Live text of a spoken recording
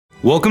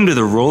Welcome to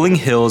the Rolling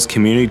Hills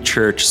Community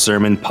Church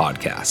Sermon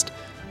Podcast.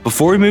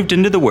 Before we moved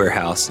into the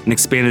warehouse and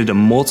expanded to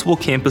multiple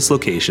campus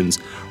locations,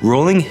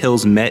 Rolling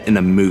Hills met in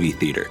a movie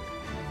theater.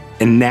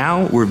 And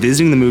now we're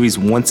visiting the movies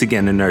once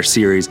again in our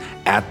series,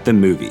 At the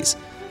Movies.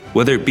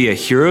 Whether it be a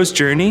hero's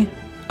journey,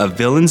 a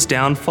villain's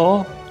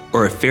downfall,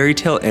 or a fairy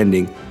tale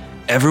ending,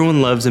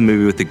 everyone loves a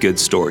movie with a good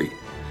story.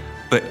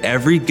 But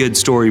every good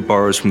story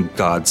borrows from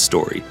God's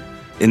story.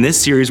 In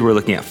this series, we're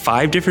looking at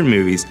 5 different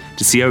movies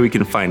to see how we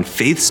can find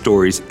faith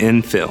stories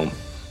in film.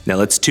 Now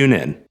let's tune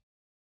in.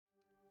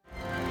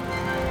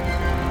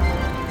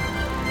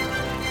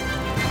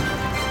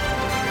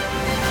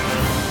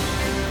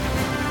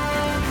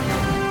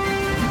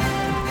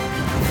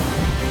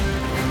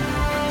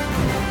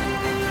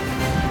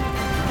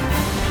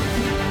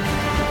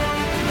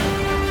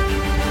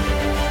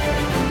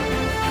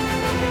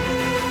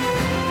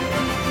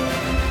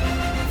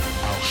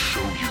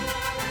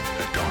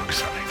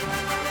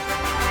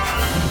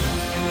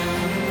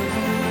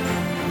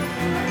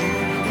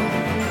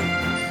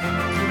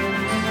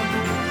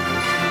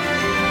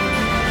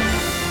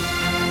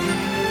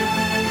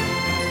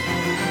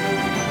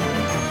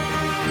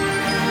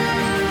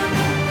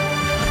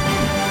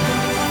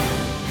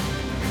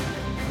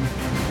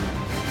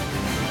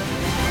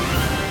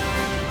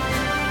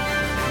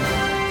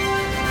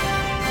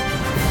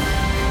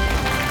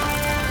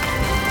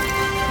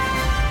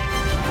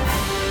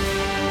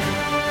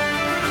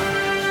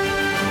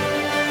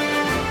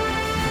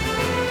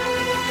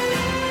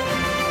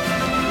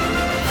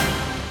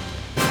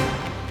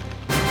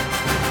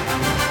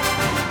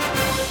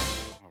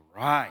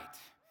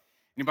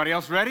 Anybody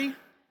else ready?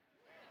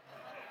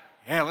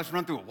 Yeah, let's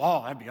run through a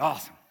wall. That'd be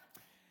awesome.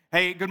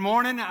 Hey, good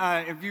morning.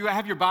 If you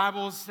have your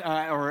Bibles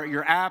or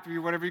your app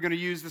or whatever you're going to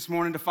use this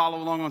morning to follow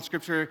along on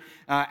Scripture,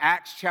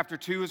 Acts chapter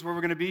 2 is where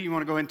we're going to be. You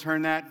want to go ahead and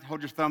turn that.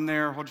 Hold your thumb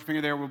there. Hold your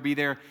finger there. We'll be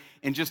there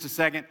in just a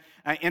second.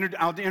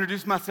 I'll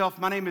introduce myself.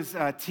 My name is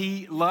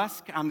T.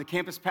 Lusk. I'm the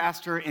campus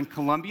pastor in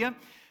Columbia.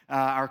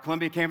 Our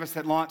Columbia campus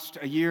that launched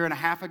a year and a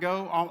half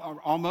ago,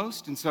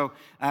 almost. And so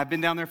I've been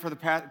down there for the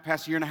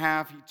past year and a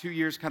half, 2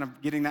 years kind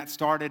of getting that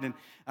started. And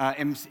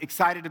am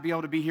excited to be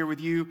able to be here with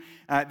you.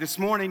 This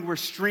morning, we're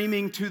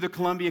streaming to the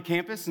Columbia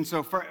campus. And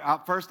so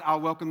first, I'll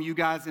welcome you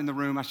guys in the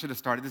room. I should have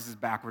started. This is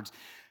backwards.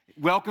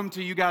 Welcome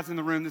to you guys in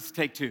the room. This is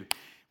take 2.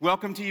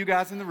 Welcome to you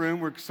guys in the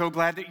room. We're so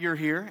glad that you're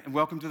here. And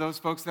welcome to those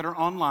folks that are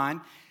online.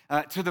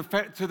 To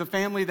the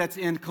family that's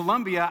in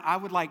Columbia, I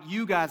would like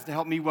you guys to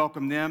help me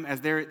welcome them as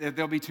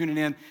they'll be tuning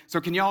in. So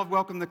can y'all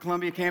welcome the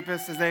Columbia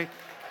campus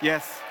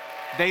yes,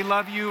 they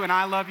love you and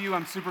I love you.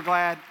 I'm super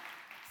glad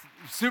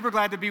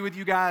to be with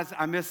you guys.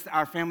 I missed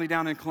our family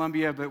down in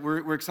Columbia, but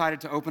we're excited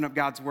to open up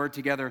God's Word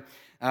together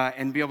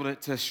and be able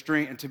to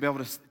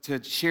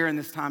share in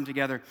this time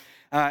together.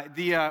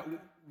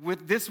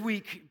 With this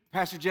week,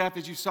 Pastor Jeff,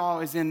 as you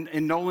saw, is in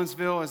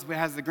Nolensville as it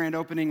has the grand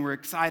opening. We're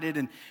excited,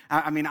 and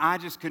I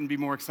just couldn't be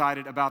more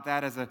excited about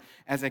that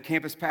as a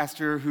campus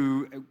pastor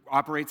who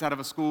operates out of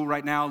a school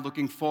right now,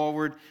 looking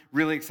forward,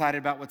 really excited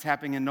about what's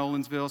happening in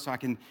Nolensville, so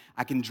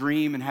I can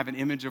dream and have an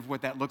image of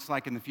what that looks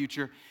like in the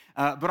future.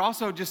 But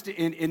also just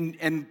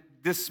in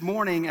this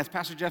morning, as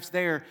Pastor Jeff's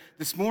there,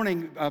 this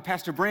morning,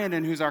 Pastor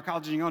Brandon, who's our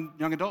college and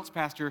young adults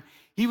pastor,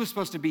 he was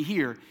supposed to be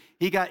here.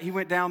 He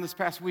went down this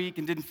past week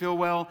and didn't feel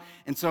well,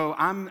 and so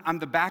I'm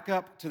the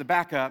backup to the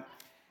backup,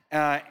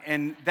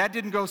 and that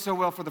didn't go so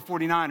well for the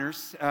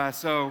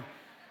 49ers.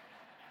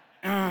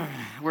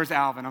 Where's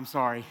Alvin? I'm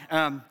sorry.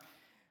 That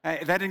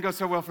didn't go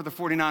so well for the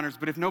 49ers,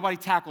 but if nobody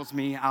tackles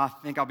me, I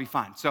think I'll be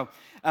fine. So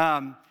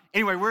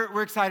anyway,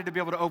 we're excited to be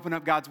able to open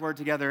up God's Word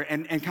together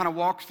and kind of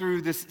walk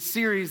through this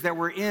series that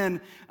we're in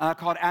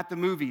called At the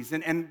Movies.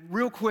 And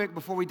real quick,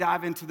 before we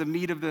dive into the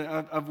meat of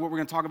what we're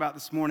going to talk about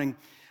this morning,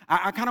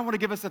 I kind of want to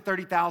give us a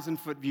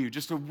 30,000-foot view,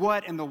 just of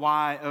what and the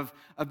why of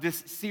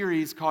this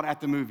series called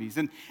At the Movies.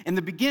 And in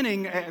the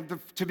beginning,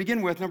 to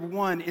begin with, number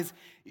one is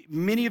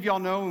many of y'all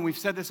know, and we've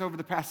said this over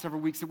the past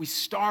several weeks,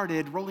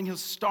 that Rolling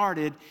Hills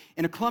started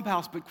in a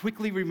clubhouse, but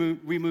quickly we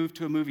moved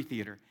to a movie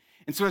theater.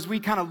 And so as we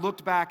kind of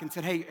looked back and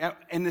said, hey,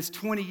 in this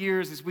 20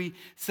 years, as we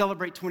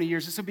celebrate 20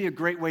 years, this would be a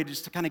great way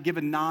to kind of give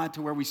a nod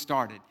to where we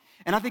started.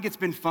 And I think it's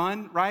been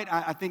fun, right?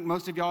 I think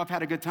most of y'all have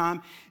had a good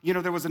time. You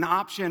know, there was an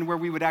option where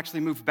we would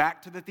actually move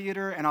back to the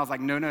theater, and I was like,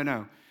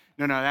 no,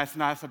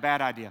 that's a bad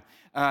idea.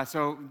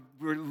 So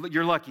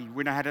you're lucky.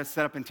 We know how to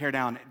set up and tear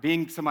down.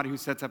 Being somebody who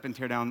sets up and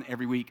tear down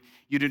every week,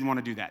 you didn't want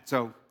to do that.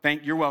 So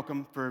you're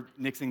welcome for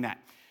nixing that.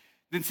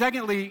 Then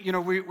secondly, you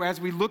know,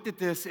 as we looked at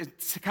this,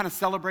 it's kind of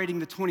celebrating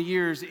the 20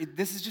 years,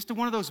 this is just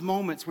one of those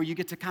moments where you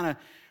get to kind of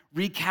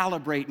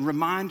recalibrate and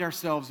remind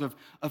ourselves of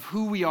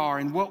who we are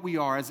and what we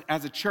are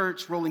as a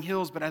church, Rolling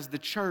Hills, but as the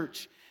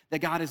church that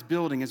God is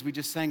building, as we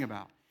just sang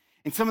about.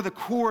 And some of the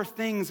core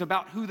things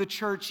about who the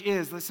church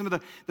is, some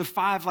of the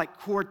 5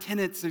 core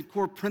tenets and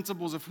core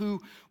principles of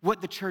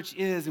what the church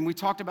is. And we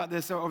talked about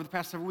this over the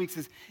past several weeks,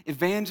 is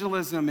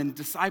evangelism and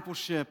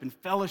discipleship and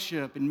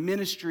fellowship and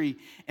ministry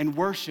and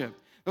worship.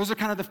 Those are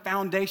kind of the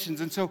foundations.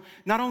 And so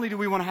not only do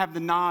we want to have the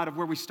nod of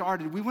where we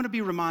started, we want to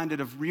be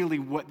reminded of really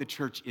what the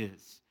church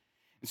is.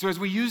 And so as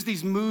we use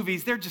these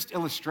movies, they're just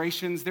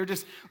illustrations. They're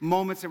just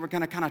moments that we're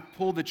going to kind of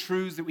pull the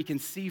truths that we can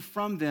see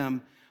from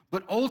them.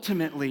 But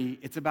ultimately,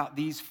 it's about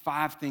these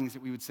 5 things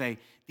that we would say,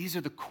 these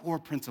are the core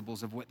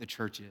principles of what the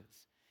church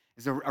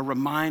is a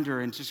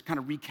reminder and just kind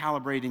of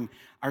recalibrating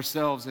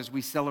ourselves as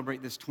we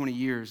celebrate this 20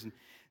 years. And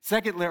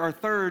secondly, our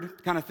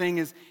third kind of thing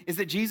is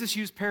that Jesus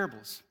used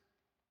parables.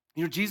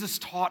 You know, Jesus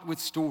taught with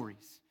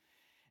stories.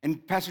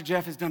 And Pastor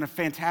Jeff has done a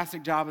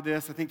fantastic job of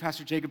this. I think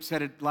Pastor Jacob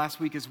said it last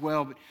week as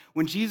well. But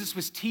when Jesus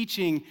was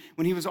teaching,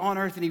 when he was on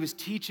earth and he was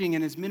teaching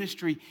in his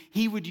ministry,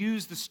 he would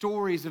use the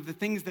stories of the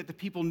things that the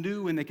people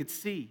knew and they could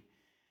see.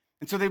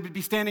 And so they would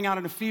be standing out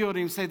in a field and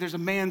he would say, there's a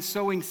man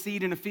sowing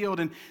seed in a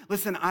field. And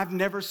listen, I've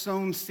never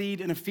sown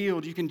seed in a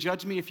field. You can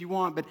judge me if you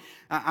want, but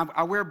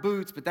I wear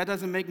boots, but that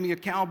doesn't make me a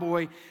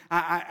cowboy.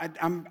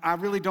 I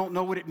really don't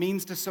know what it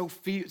means to sow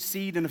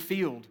seed in a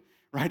field,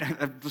 right?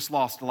 I've just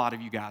lost a lot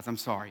of you guys. I'm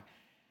sorry.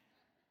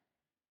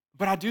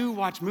 But I do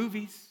watch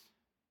movies,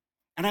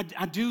 and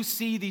I do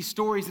see these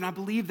stories, and I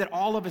believe that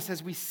all of us,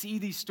 as we see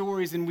these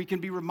stories, and we can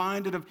be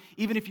reminded of,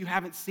 even if you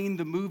haven't seen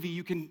the movie,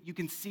 you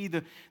can see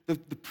the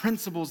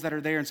principles that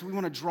are there. And so we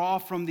want to draw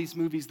from these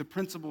movies the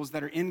principles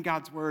that are in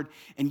God's Word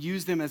and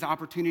use them as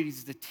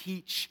opportunities to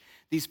teach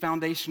these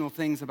foundational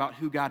things about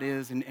who God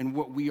is and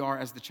what we are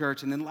as the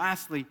church. And then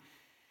lastly,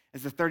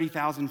 as a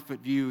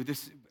 30,000-foot view,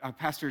 this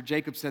Pastor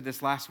Jacob said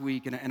this last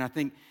week, and I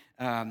think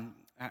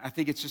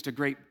it's just a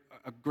great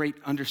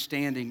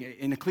understanding.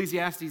 In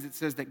Ecclesiastes, it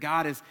says that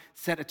God has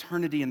set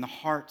eternity in the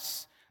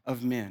hearts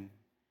of men.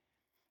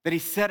 That he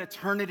set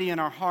eternity in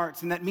our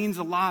hearts, and that means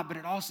a lot, but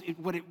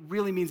what it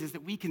really means is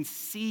that we can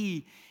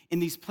see in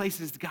these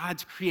places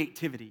God's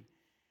creativity.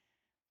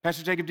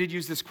 Pastor Jacob did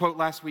use this quote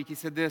last week. He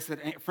said this,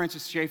 that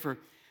Francis Schaeffer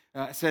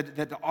said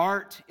that the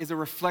art is a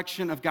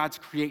reflection of God's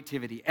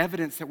creativity,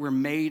 evidence that we're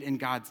made in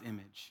God's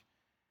image.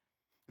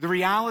 The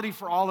reality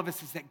for all of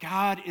us is that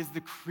God is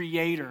the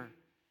creator.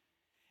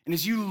 And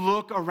as you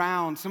look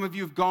around, some of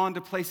you have gone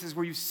to places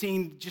where you've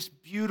seen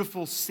just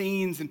beautiful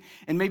scenes,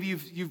 and maybe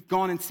you've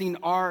gone and seen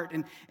art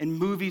and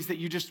movies that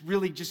you just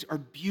really just are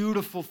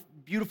beautiful,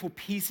 beautiful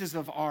pieces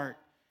of art.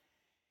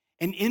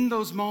 And in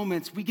those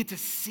moments, we get to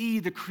see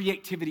the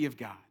creativity of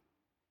God.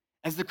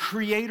 As the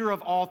creator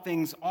of all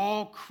things,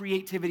 all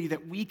creativity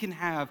that we can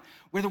have,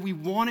 whether we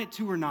want it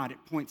to or not,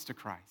 it points to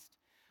Christ.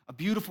 A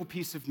beautiful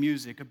piece of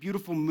music, a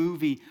beautiful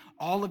movie,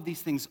 all of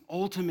these things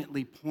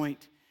ultimately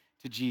point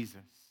to Jesus.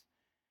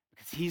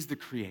 Because he's the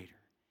creator.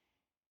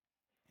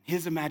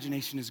 His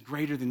imagination is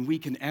greater than we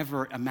can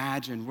ever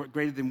imagine,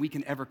 greater than we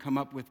can ever come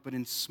up with, but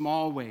in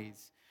small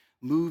ways,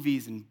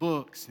 movies and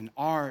books and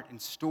art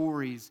and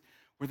stories,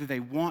 whether they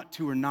want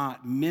to or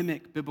not,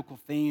 mimic biblical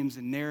themes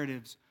and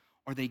narratives,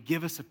 or they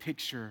give us a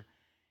picture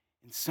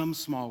in some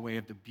small way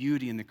of the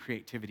beauty and the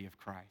creativity of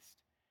Christ.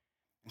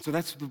 And so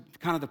that's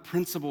kind of the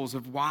principles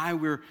of why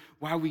we're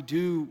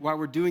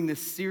doing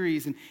this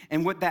series.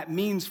 And what that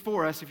means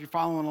for us, if you're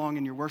following along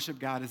in your worship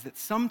guide, is that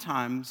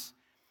sometimes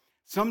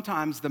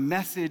the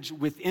message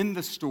within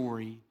the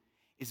story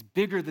is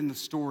bigger than the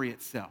story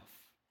itself.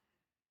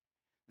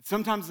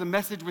 Sometimes the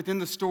message within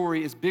the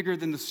story is bigger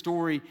than the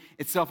story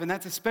itself. And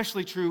that's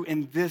especially true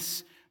in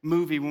this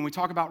movie when we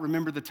talk about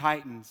Remember the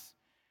Titans.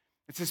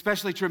 It's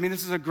especially true. I mean,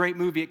 this is a great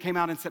movie. It came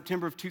out in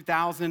September of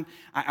 2000.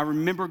 I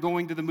remember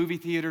going to the movie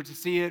theater to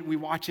see it. We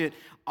watch it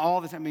all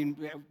the time. I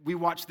mean, we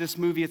watch this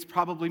movie. It's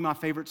probably my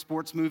favorite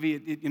sports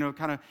movie.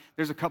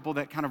 There's a couple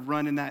that kind of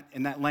run in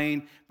that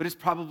lane, but it's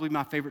probably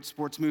my favorite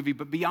sports movie.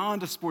 But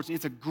beyond a sports,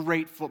 it's a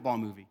great football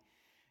movie.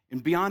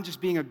 And beyond just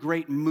being a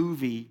great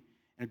movie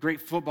and a great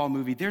football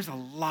movie, there's a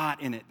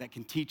lot in it that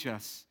can teach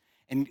us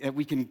and that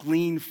we can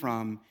glean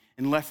from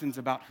and lessons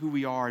about who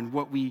we are and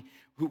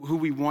who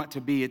we want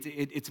to be.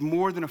 It's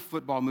more than a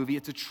football movie.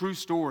 It's a true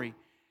story.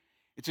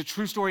 It's a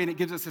true story, and it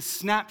gives us a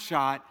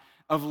snapshot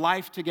of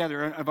life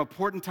together, of an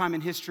important time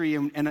in history,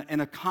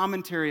 and a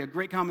commentary, a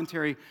great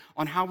commentary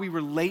on how we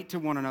relate to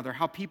one another,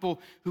 how people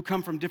who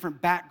come from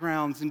different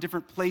backgrounds and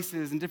different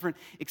places and different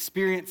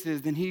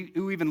experiences, and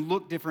who even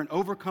look different,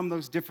 overcome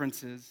those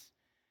differences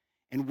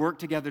and work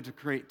together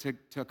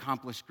to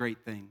accomplish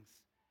great things.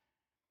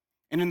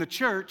 And in the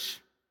church,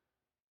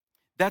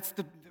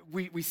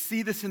 we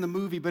see this in the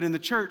movie, but in the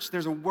church,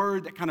 there's a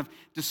word that kind of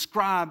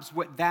describes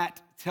what that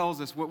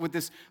tells us, what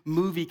this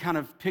movie kind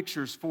of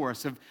pictures for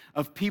us,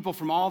 of people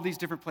from all these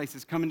different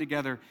places coming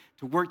together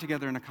to work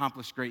together and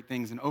accomplish great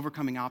things and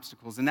overcoming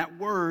obstacles. And that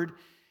word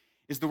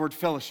is the word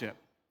fellowship.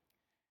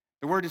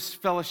 The word is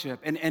fellowship.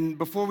 And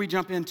before we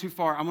jump in too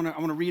far, I want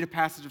to read a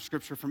passage of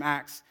scripture from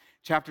Acts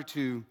chapter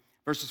 2,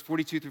 verses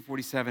 42 through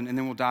 47, and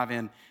then we'll dive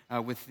in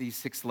with these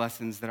 6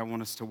 lessons that I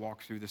want us to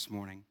walk through this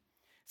morning.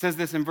 It says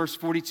this in verse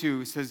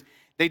 42. It says,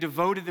 They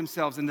devoted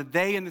themselves, and the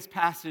they in this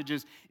passage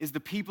is the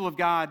people of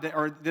God,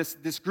 or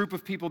this group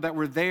of people that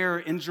were there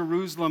in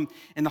Jerusalem,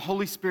 and the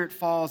Holy Spirit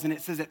falls, and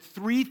it says that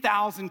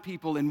 3,000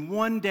 people in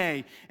one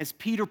day, as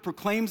Peter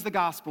proclaims the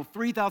gospel,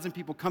 3,000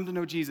 people come to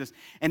know Jesus.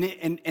 And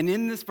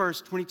in this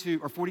verse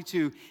 22 or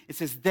 42, it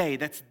says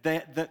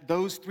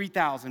those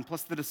 3,000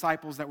 plus the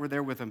disciples that were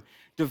there with them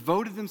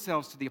devoted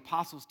themselves to the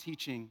apostles'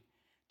 teaching,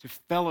 to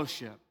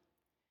fellowship,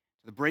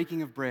 to the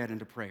breaking of bread, and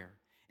to prayer.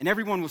 And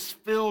everyone was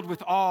filled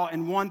with awe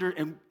and wonder,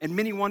 and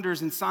many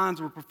wonders and signs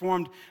were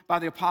performed by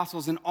the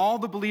apostles. And all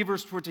the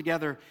believers were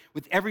together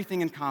with everything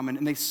in common,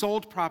 and they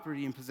sold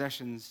property and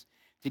possessions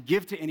to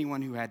give to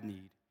anyone who had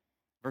need.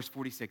 Verse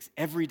 46,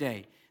 every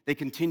day they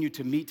continued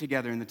to meet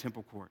together in the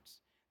temple courts.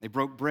 They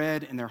broke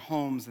bread in their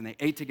homes, and they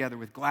ate together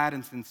with glad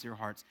and sincere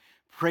hearts,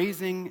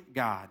 praising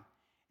God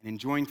and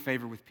enjoying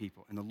favor with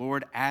people. And the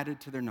Lord added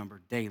to their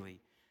number daily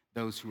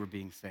those who were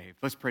being saved.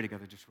 Let's pray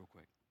together just real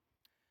quick.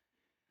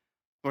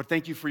 Lord,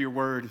 thank you for your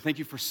word. And thank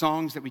you for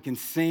songs that we can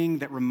sing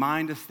that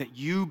remind us that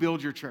you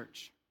build your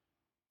church,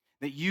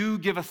 that you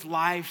give us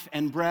life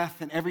and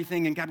breath and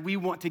everything. And God, we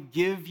want to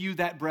give you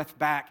that breath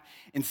back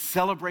in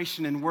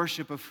celebration and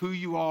worship of who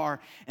you are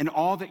and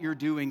all that you're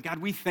doing. God,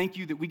 we thank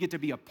you that we get to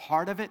be a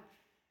part of it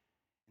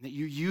and that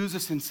you use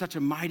us in such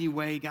a mighty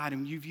way, God.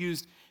 And you've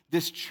used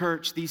this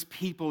church, these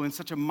people in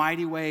such a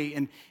mighty way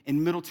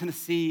in Middle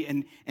Tennessee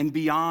and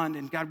beyond.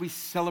 And God, we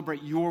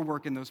celebrate your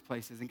work in those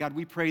places. And God,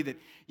 we pray that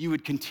you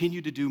would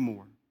continue to do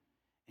more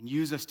and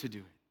use us to do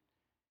it.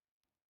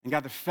 And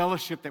God, the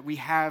fellowship that we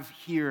have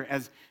here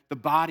as the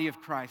body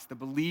of Christ, the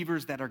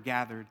believers that are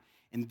gathered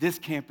in this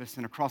campus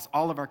and across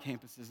all of our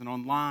campuses and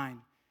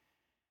online,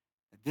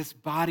 that this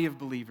body of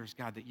believers,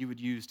 God, that you would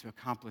use to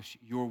accomplish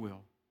your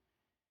will,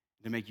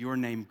 to make your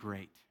name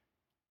great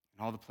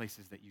in all the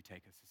places that you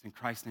take us. It's in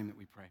Christ's name that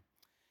we pray.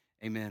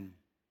 Amen.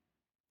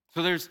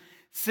 So there's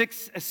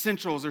six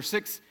essentials or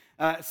six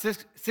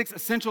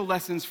essential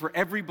lessons for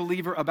every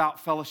believer about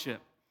fellowship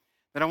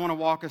that I want to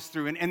walk us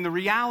through. And the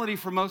reality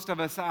for most of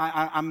us,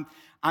 I'm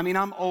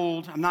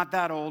old. I'm not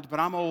that old, but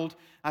I'm old.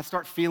 I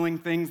start feeling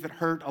things that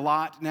hurt a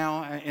lot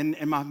now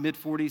in my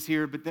mid-40s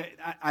here. But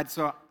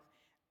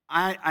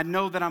I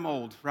know that I'm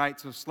old, right?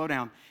 So slow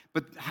down.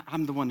 But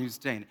I'm the one who's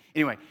saying it.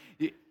 Anyway,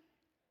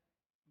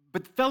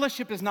 but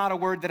fellowship is not a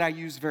word that I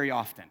use very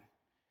often.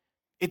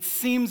 It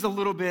seems a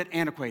little bit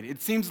antiquated.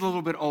 It seems a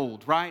little bit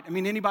old, right? I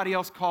mean, anybody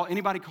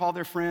call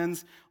their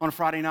friends on a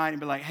Friday night and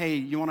be like, hey,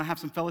 you want to have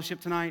some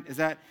fellowship tonight? Is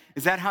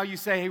that how you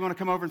say, hey, you want to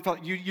come over and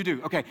fellowship? You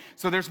do. Okay,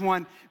 so there's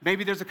one.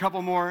 Maybe there's a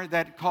couple more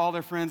that call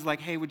their friends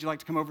like, hey, would you like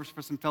to come over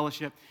for some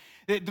fellowship?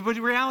 The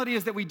reality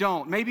is that we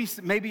don't.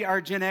 Maybe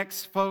our Gen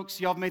X folks,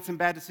 y'all have made some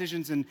bad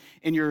decisions in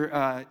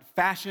your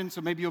fashion,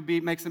 so maybe you'll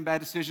make some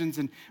bad decisions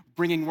in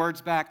bringing words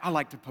back. I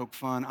like to poke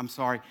fun. I'm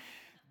sorry.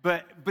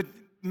 But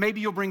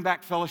maybe you'll bring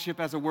back fellowship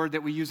as a word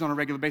that we use on a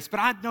regular basis. But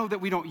I know that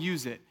we don't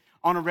use it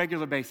on a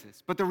regular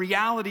basis. But the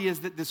reality is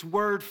that this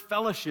word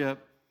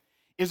fellowship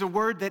is a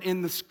word that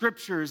in the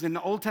scriptures, in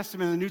the Old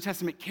Testament and the New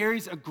Testament,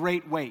 carries a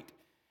great weight.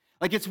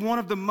 Like it's one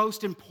of the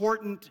most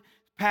important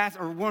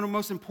one of the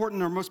most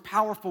important or most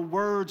powerful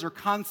words or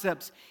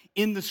concepts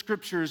in the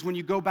scriptures when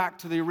you go back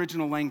to the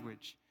original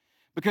language.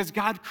 Because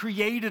God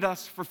created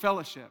us for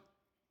fellowship.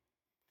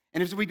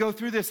 And as we go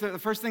through this, the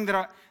first thing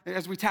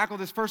as we tackle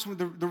this first one,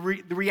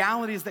 the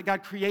reality is that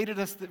God created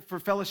us for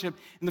fellowship.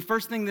 And the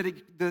first thing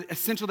the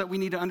essential that we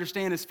need to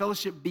understand is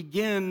fellowship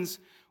begins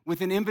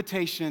with an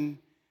invitation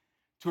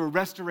to a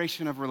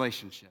restoration of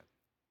relationship.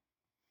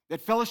 That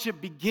fellowship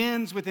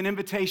begins with an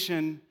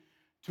invitation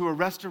to a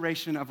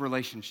restoration of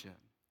relationship.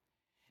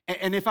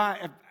 And if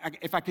I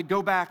could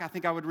go back, I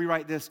think I would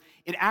rewrite this.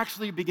 It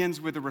actually begins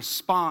with a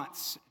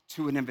response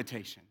to an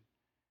invitation.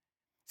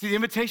 See, the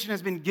invitation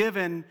has been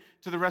given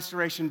to the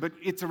restoration, but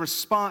it's a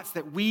response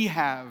that we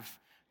have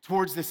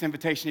towards this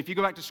invitation. If you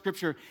go back to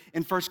Scripture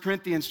in 1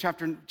 Corinthians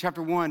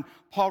chapter 1,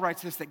 Paul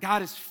writes this, that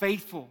God is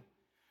faithful,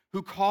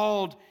 who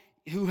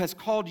has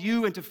called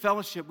you into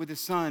fellowship with his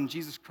Son,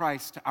 Jesus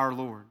Christ, our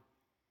Lord.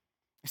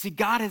 You see,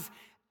 God has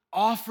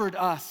offered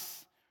us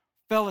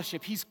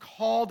fellowship. He's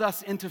called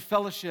us into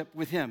fellowship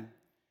with him.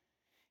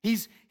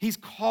 He's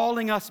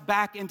calling us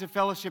back into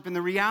fellowship. And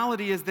the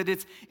reality is that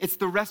it's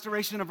the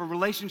restoration of a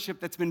relationship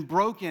that's been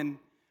broken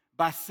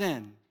by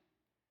sin.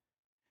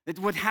 That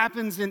what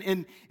happens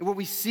in what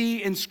we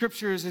see in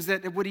scriptures is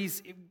that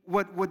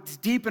what's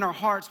deep in our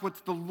hearts,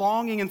 what's the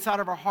longing inside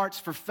of our hearts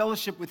for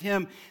fellowship with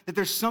him, that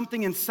there's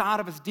something inside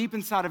of us, deep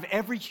inside of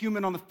every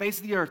human on the face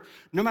of the earth,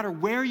 no matter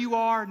where you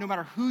are, no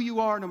matter who you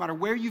are, no matter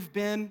where you've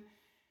been,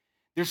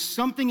 there's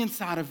something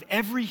inside of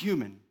every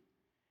human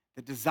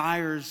that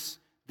desires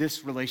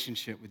this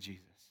relationship with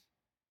Jesus.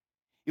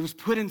 It was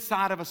put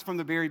inside of us from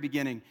the very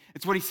beginning.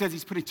 It's what he says.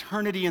 He's put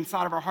eternity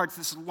inside of our hearts,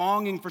 this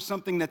longing for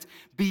something that's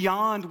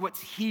beyond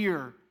what's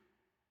here.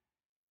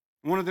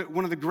 One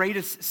of the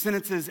greatest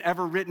sentences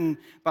ever written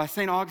by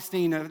St.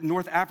 Augustine, a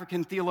North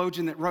African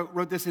theologian that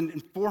wrote this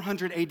in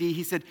 400 AD.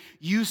 He said,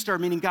 you stir,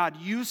 meaning God,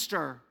 you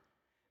stir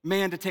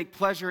man to take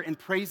pleasure in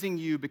praising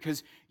you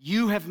because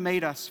you have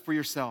made us for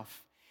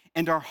yourself.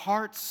 and our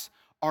hearts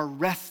are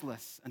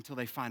restless until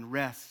they find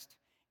rest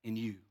in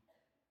you.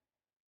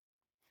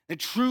 That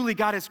truly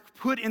God has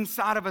put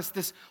inside of us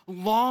this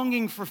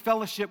longing for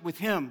fellowship with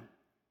him.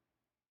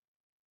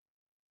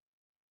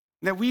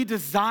 That we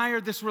desire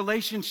this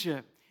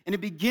relationship. And it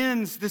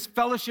begins, this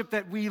fellowship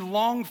that we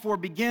long for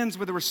begins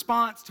with a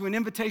response to an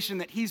invitation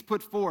that he's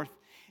put forth.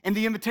 And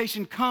the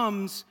invitation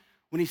comes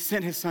when he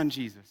sent his son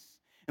Jesus.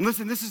 And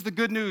listen, this is the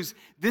good news.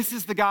 This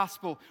is the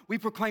gospel. We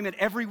proclaim it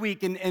every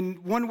week. And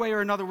one way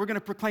or another, we're going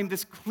to proclaim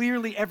this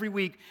clearly every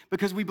week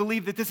because we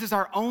believe that this is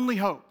our only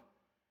hope.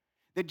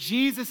 That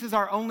Jesus is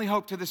our only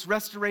hope to this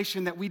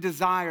restoration that we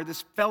desire,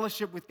 this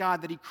fellowship with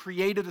God that he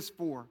created us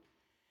for.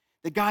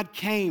 That God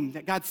came,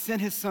 that God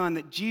sent his son,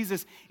 that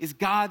Jesus is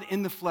God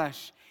in the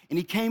flesh. And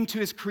he came to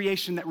his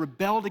creation that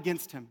rebelled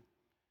against him.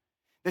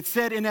 That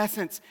said, in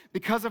essence,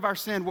 because of our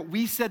sin, what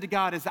we said to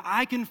God is,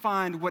 I can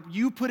find what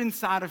you put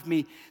inside of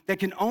me that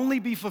can only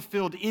be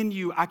fulfilled in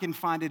you. I can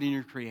find it in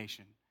your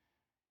creation.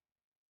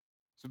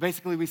 So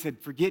basically we said,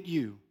 forget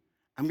you.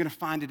 I'm going to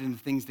find it in the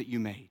things that you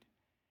made.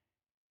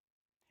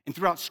 And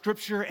throughout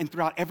Scripture and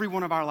throughout every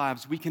one of our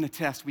lives, we can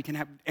attest,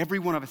 every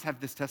one of us have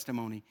this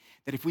testimony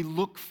that if we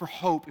look for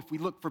hope, if we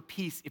look for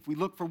peace, if we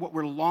look for what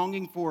we're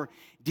longing for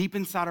deep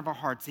inside of our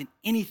hearts in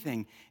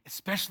anything,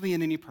 especially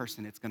in any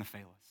person, it's going to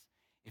fail us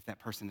if that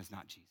person is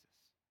not Jesus.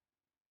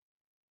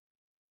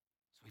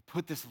 So he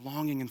put this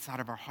longing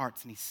inside of our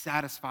hearts and he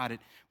satisfied it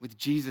with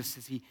Jesus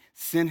as he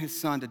sent his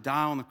son to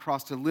die on the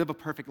cross, to live a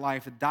perfect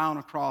life, to die on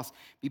a cross,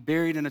 be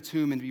buried in a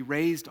tomb, and be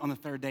raised on the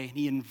third day. And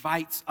he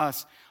invites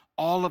us,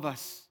 all of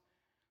us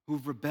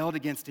who've rebelled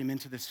against him,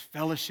 into this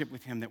fellowship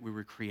with him that we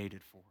were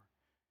created for.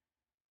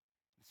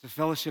 It's a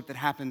fellowship that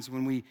happens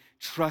when we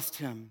trust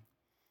him,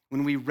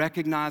 when we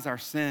recognize our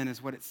sin,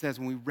 is what it says,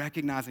 when we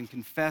recognize and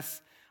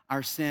confess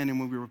our sin, and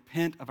when we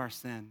repent of our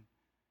sin.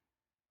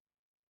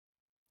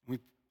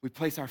 We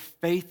place our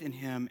faith in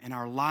him and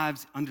our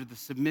lives under the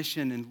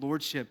submission and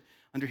lordship,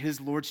 under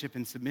his lordship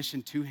and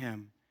submission to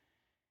him.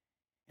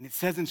 And it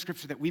says in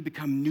Scripture that we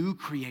become new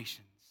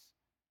creations.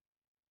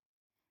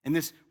 And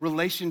this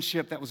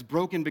relationship that was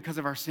broken because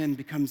of our sin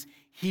becomes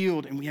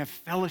healed, and we have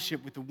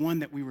fellowship with the one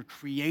that we were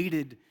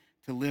created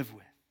to live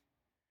with.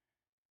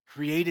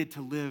 Created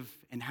to live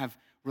and have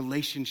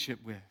relationship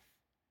with.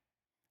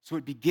 So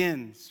it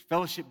begins,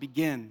 fellowship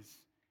begins.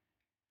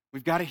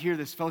 We've got to hear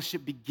this.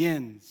 Fellowship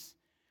begins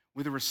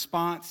with a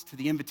response to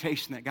the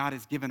invitation that God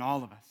has given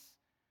all of us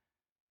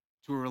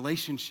to a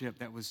relationship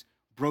that was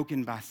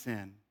broken by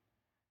sin.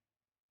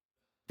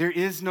 There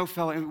is no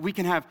fellowship. We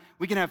can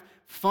have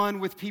fun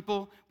with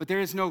people, but there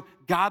is no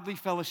godly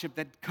fellowship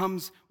that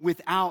comes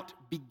without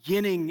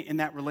beginning in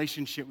that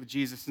relationship with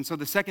Jesus. And so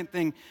the second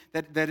thing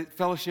that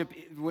fellowship,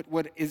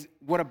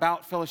 what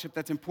about fellowship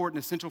that's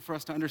important, essential for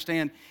us to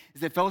understand,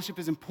 is that fellowship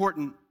is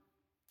important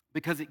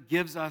because it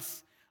gives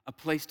us a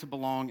place to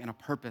belong and a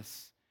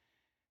purpose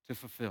to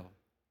fulfill.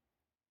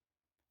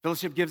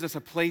 Fellowship gives us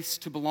a place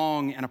to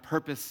belong and a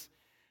purpose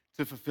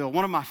to fulfill.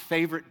 One of my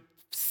favorite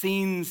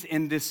scenes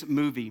in this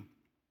movie,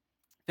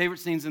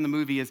 in the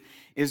movie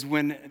is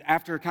when,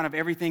 after kind of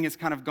everything has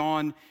kind of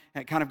gone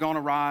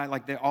awry,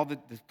 like all the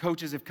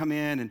coaches have come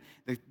in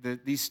and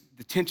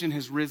the tension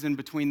has risen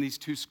between these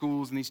two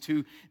schools and these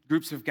two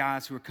groups of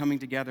guys who are coming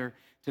together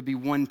to be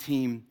one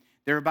team.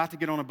 They're about to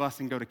get on a bus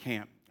and go to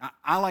camp.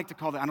 I like to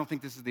call that, I don't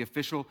think this is the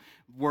official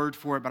word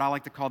for it, but I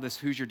like to call this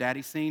Who's Your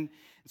Daddy scene.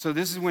 So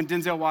this is when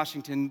Denzel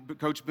Washington,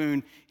 Coach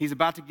Boone, he's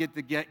about to get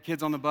the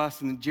kids on the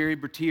bus, and Jerry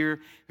Bertier,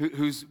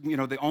 who's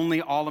the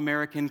only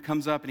All-American,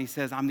 comes up and he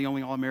says, I'm the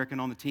only All-American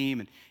on the team,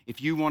 and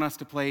if you want us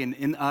to play, and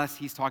in us,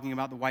 he's talking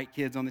about the white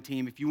kids on the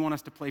team, if you want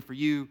us to play for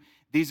you,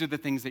 these are the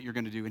things that you're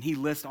going to do. And he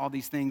lists all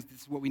these things,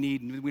 this is what we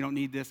need, and we don't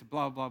need this,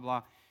 blah, blah,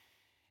 blah.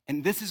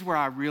 And this is where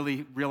I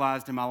really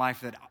realized in my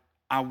life that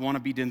I want to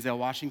be Denzel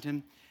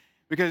Washington,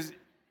 because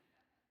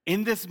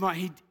in this,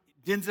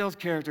 Denzel's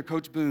character,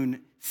 Coach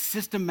Boone,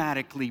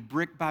 systematically,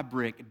 brick by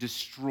brick,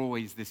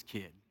 destroys this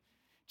kid.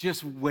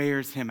 Just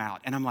wears him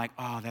out. And I'm like,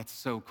 oh, that's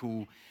so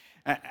cool.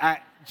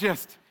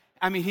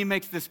 He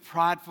makes this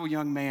prideful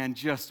young man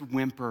just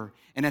whimper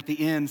and at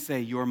the end say,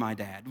 you're my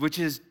dad, which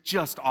is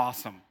just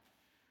awesome,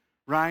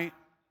 right?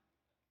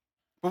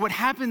 But what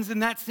happens in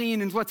that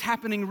scene and what's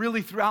happening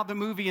really throughout the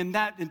movie and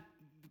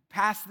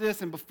past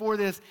this and before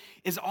this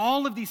is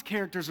all of these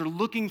characters are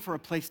looking for a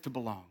place to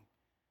belong.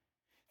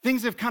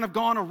 Things have kind of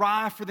gone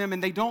awry for them,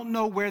 and they don't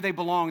know where they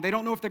belong. They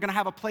don't know if they're going to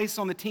have a place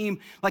on the team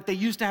like they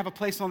used to have a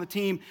place on the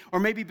team,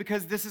 or maybe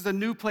because this is a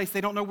new place,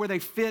 they don't know where they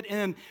fit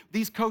in.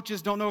 These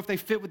coaches don't know if they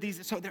fit with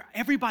these. So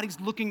everybody's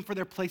looking for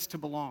their place to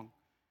belong.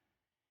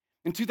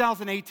 In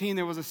 2018,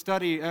 there was a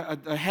study,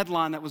 a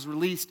headline that was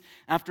released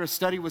after a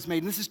study was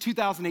made. And this is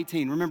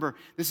 2018. Remember,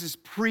 this is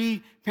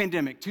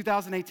pre-pandemic.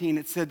 2018,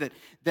 it said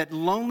that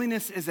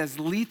loneliness is as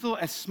lethal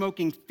as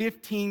smoking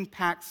 15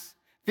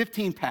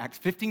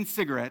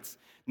 cigarettes,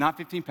 not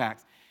 15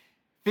 packs,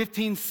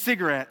 15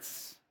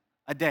 cigarettes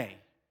a day.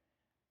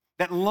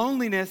 That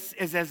loneliness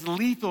is as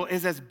lethal,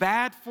 is as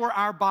bad for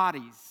our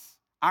bodies,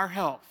 our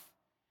health,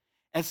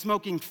 as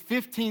smoking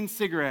 15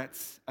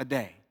 cigarettes a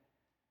day.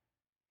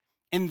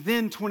 And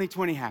then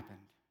 2020 happened.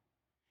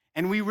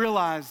 And we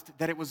realized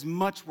that it was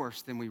much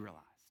worse than we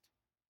realized.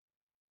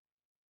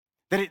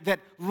 That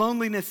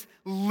loneliness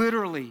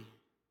literally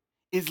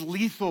is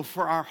lethal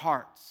for our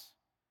hearts.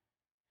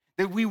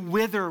 That we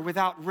wither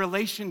without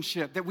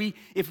relationship. That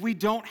if we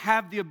don't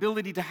have the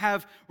ability to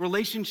have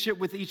relationship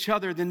with each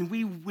other, then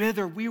we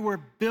wither. We were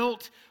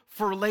built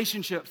for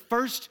relationship,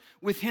 first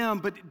with Him,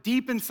 but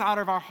deep inside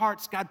of our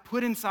hearts, God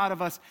put inside of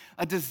us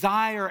a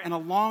desire and a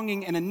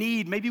longing and a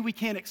need. Maybe we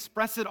can't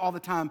express it all the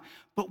time,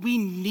 but we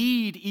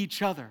need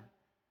each other.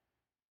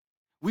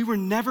 We were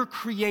never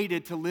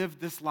created to live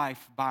this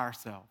life by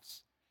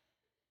ourselves.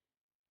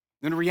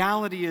 And the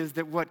reality is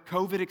that what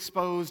COVID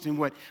exposed and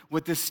what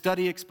this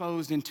study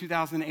exposed in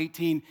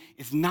 2018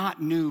 is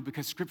not new,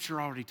 because Scripture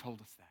already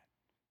told us that.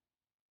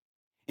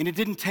 And it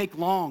didn't take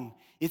long.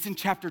 It's in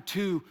chapter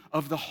 2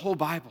 of the whole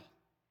Bible.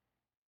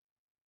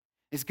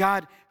 As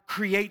God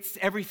creates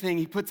everything,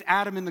 He puts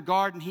Adam in the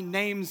garden, He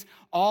names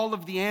all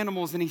of the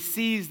animals, and He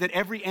sees that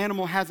every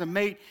animal has a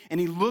mate, and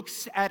He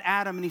looks at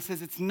Adam and He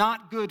says, it's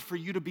not good for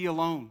you to be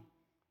alone.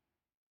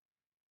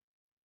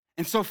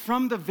 And so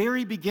from the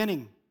very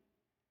beginning,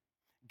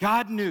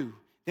 God knew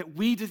that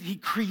He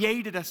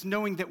created us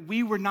knowing that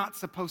we were not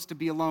supposed to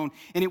be alone.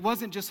 And it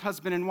wasn't just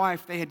husband and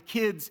wife. They had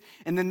kids,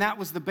 and then that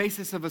was the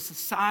basis of a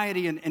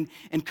society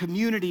and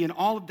community and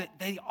all of that.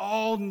 They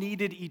all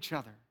needed each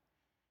other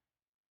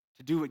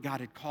to do what God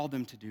had called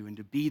them to do and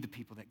to be the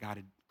people that God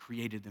had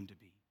created them to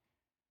be.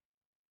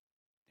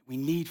 We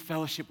need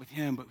fellowship with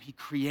Him, but He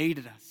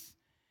created us,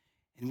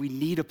 and we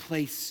need a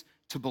place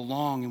to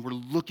belong, and we're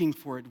looking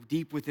for it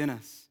deep within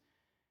us.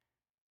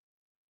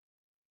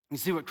 You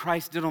see what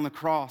Christ did on the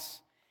cross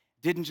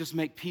didn't just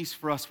make peace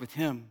for us with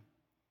Him.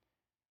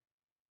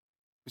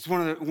 It's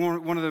one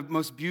of the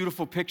most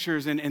beautiful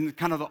pictures in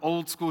kind of the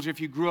old school.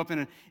 If you grew up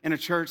in a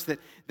church that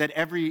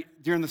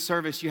during the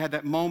service you had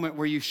that moment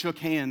where you shook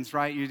hands,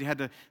 right? You had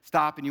to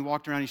stop and you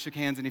walked around and you shook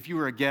hands. And if you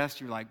were a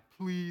guest, you're like,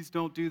 please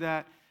don't do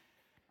that.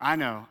 I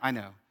know.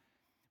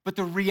 But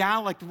the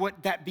reality,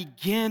 what that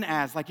began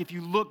as, like if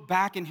you look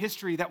back in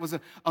history, that was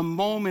a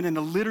moment in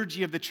the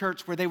liturgy of the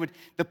church where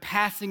the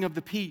passing of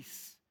the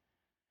peace.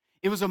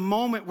 It was a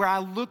moment where I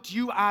looked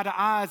you eye to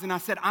eyes and I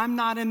said, I'm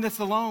not in this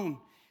alone.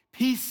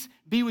 Peace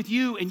be with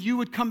you. And you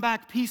would come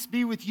back, peace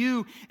be with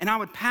you. And I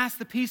would pass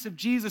the peace of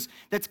Jesus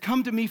that's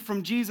come to me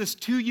from Jesus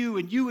to you,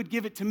 and you would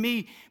give it to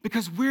me,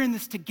 because we're in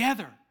this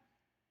together.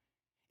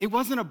 It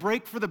wasn't a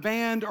break for the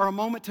band or a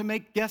moment to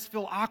make guests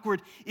feel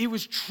awkward. It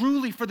was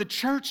truly for the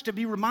church to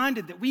be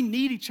reminded that we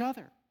need each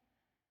other,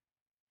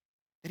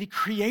 that He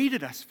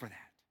created us for that.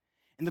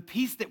 And the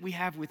peace that we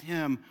have with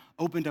Him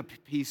opened up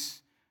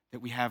peace that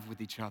we have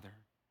with each other,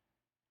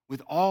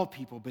 with all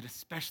people, but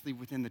especially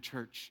within the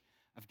church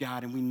of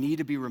God. And we need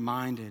to be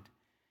reminded.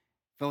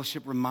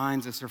 Fellowship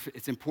reminds us, or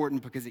it's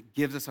important because it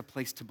gives us a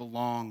place to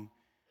belong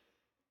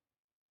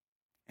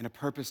and a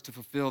purpose to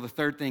fulfill. The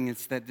third thing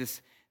is that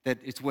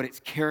it's what it's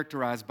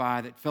characterized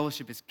by, that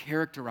fellowship is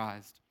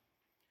characterized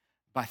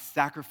by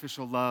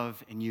sacrificial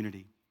love and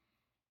unity.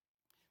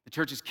 The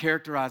church is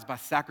characterized by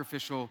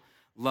sacrificial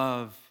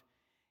love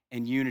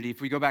and unity.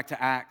 If we go back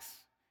to Acts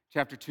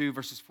chapter 2,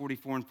 verses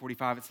 44 and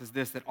 45, it says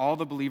this, that all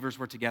the believers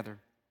were together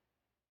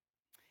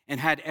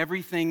and had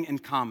everything in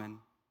common.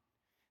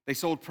 They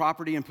sold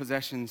property and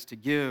possessions to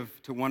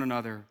give to one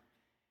another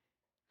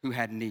who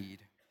had need.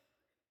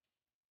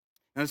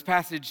 Now, this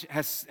passage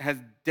has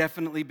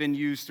definitely been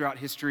used throughout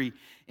history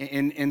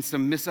in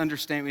some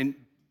misunderstanding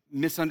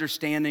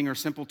or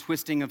simple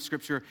twisting of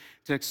Scripture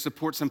to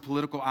support some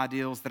political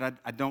ideals that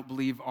I don't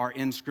believe are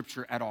in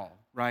Scripture at all,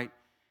 right?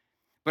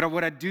 But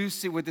what I do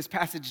see, what this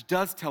passage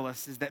does tell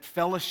us, is that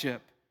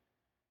fellowship,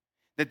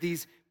 that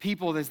these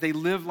people, as they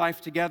live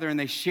life together and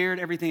they shared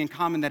everything in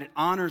common, that it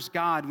honors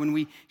God when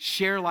we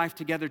share life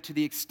together, to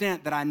the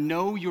extent that I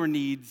know your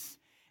needs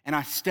and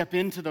I step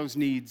into those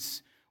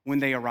needs when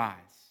they arise.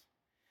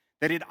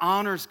 That it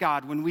honors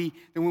God when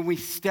we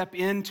step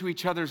into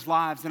each other's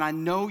lives, and I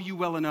know you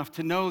well enough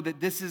to know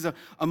that this is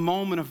a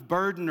moment of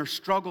burden or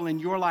struggle in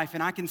your life,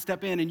 and I can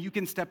step in and you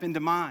can step into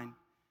mine.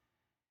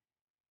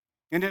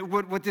 And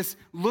what this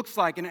looks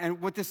like,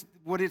 and what is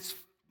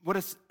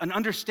an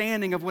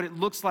understanding of what it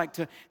looks like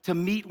to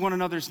meet one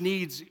another's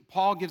needs.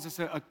 Paul gives us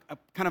a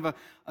kind of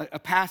a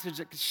passage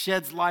that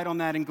sheds light on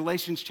that in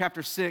Galatians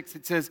chapter 6.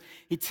 It says,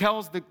 he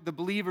tells the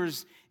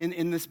believers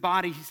in this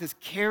body, he says,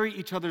 carry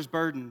each other's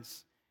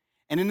burdens.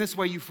 And in this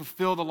way you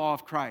fulfill the law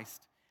of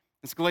Christ.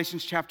 It's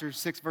Galatians chapter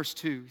 6, verse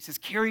 2. He says,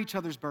 carry each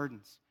other's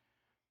burdens.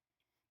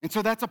 And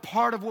so that's a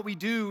part of what we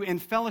do in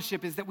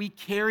fellowship, is that we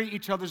carry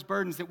each other's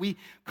burdens, that we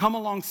come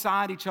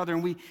alongside each other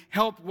and we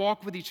help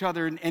walk with each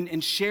other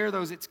and share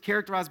those. It's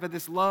characterized by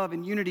this love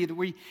and unity that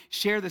we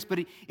share this. But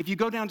if you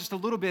go down just a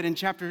little bit in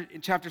chapter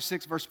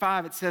 6, verse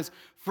 5, it says,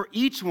 for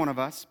each one of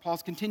us,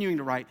 Paul's continuing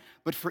to write,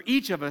 but for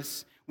each of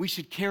us, we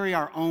should carry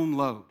our own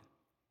load.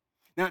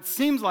 Now, it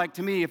seems like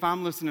to me, if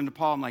I'm listening to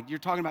Paul, I'm like, you're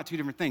talking about two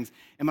different things.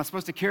 Am I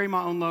supposed to carry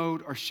my own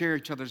load or share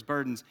each other's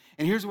burdens?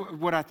 And here's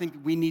what I think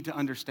we need to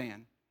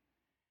understand.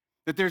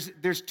 That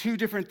there's two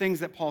different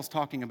things that Paul's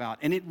talking about,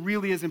 and it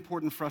really is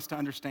important for us to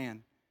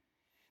understand.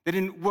 That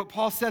in what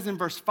Paul says in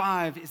verse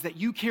 5 is that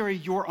you carry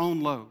your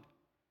own load.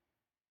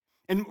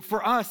 And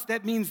for us,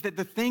 that means that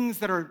the things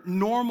that are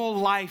normal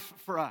life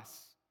for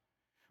us,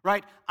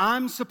 right?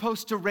 I'm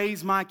supposed to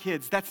raise my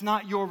kids. That's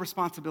not your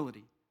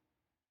responsibility.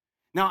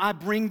 Now, I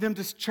bring them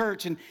to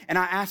church, and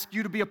I ask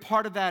you to be a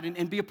part of that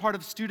and be a part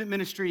of student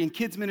ministry and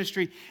kids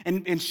ministry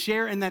and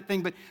share in that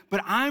thing.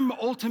 But I'm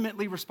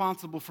ultimately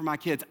responsible for my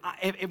kids.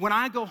 When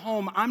I go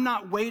home, I'm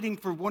not waiting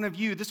for one of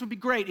you. This would be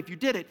great if you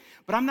did it,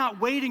 but I'm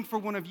not waiting for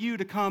one of you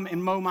to come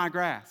and mow my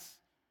grass.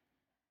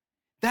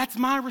 That's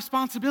my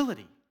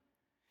responsibility.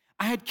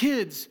 I had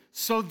kids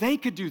so they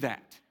could do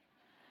that.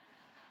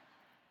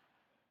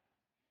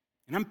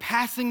 And I'm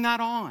passing that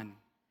on.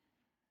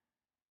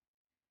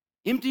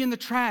 Emptying the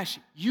trash,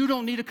 you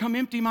don't need to come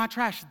empty my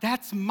trash.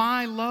 That's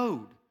my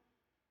load.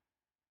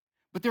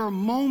 But there are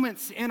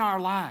moments in our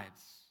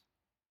lives,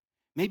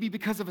 maybe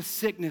because of a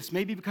sickness,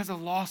 maybe because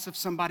of loss of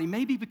somebody,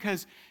 maybe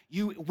because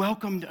you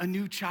welcomed a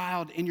new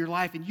child in your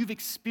life and you've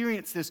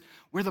experienced this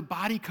where the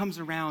body comes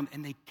around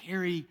and they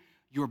carry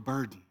your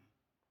burden.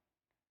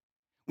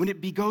 When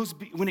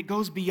it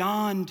goes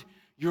beyond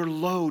your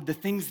load, the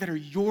things that are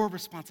your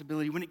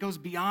responsibility, when it goes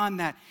beyond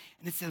that,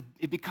 and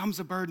it becomes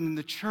a burden, and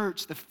the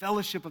church, the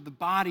fellowship of the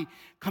body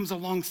comes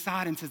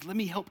alongside and says, let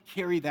me help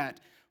carry that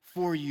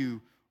for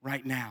you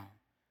right now,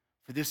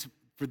 for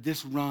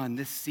this run,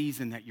 this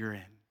season that you're in.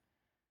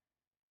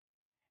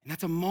 And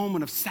that's a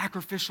moment of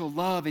sacrificial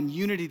love and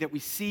unity that we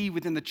see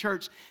within the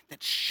church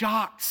that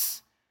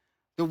shocks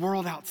the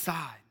world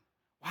outside.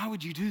 Why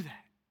would you do that?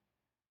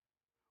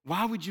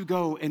 Why would you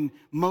go and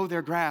mow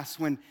their grass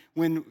when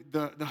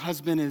the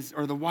husband is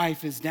or the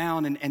wife is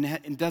down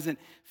and doesn't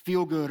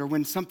feel good, or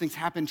when something's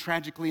happened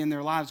tragically in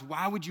their lives?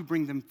 Why would you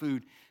bring them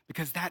food?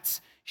 Because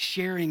that's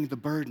sharing the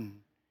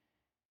burden.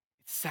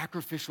 It's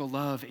sacrificial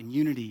love and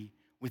unity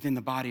within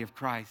the body of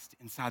Christ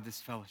inside this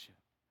fellowship.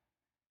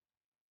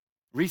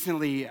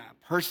 Recently,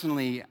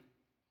 personally,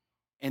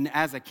 and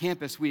as a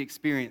campus, we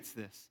experienced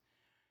this.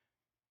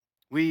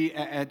 We,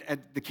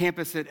 at the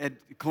campus at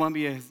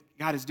Columbia,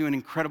 God is doing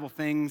incredible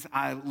things.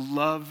 I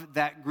love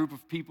that group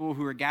of people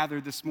who are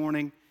gathered this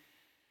morning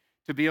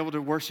to be able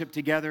to worship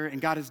together,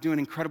 and God is doing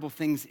incredible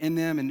things in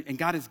them, and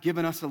God has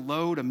given us a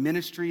load, a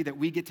ministry that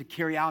we get to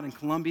carry out in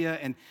Columbia,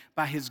 and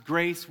by His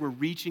grace, we're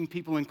reaching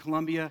people in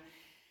Columbia.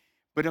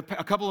 But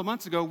a couple of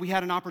months ago, we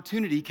had an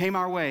opportunity, came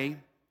our way,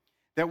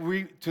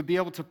 to be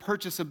able to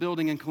purchase a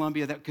building in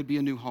Columbia that could be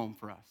a new home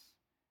for us.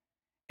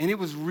 And it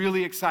was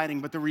really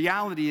exciting, but the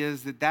reality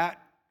is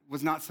that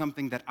was not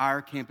something that our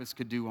campus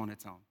could do on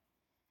its own.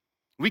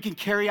 We can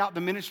carry out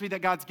the ministry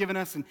that God's given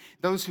us, and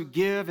those who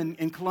give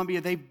in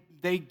Columbia,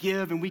 they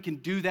give, and we can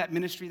do that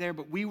ministry there,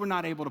 but we were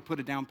not able to put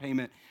a down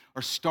payment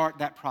or start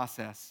that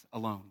process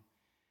alone.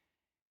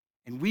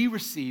 And we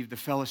received the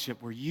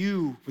fellowship where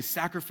you, with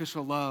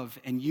sacrificial love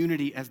and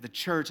unity as the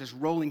church, as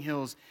Rolling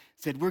Hills,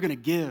 said, we're going to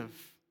give.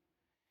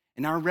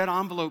 And our red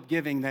envelope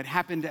giving that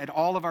happened at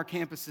all of our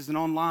campuses and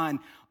online,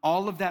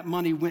 all of that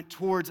money went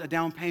towards a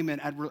down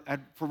payment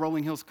for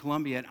Rolling Hills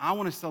Columbia. And I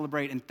want to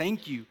celebrate and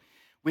thank you.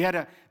 We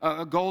had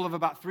a goal of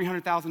about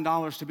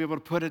 $300,000 to be able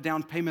to put a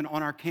down payment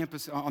on our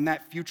campus, on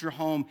that future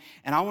home.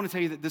 And I want to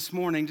tell you that this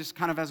morning, just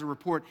kind of as a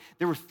report,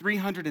 there were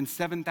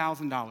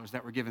 $307,000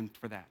 that were given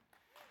for that.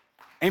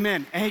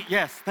 Amen. Hey,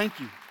 yes, thank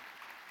you.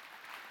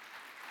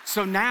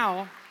 So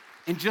now,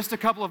 in just a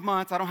couple of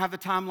months, I don't have the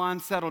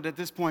timeline settled at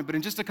this point, but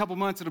in just a couple of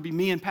months, it'll be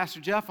me and Pastor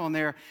Jeff on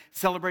there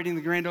celebrating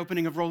the grand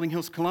opening of Rolling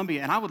Hills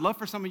Columbia. And I would love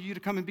for some of you to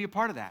come and be a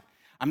part of that.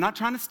 I'm not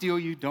trying to steal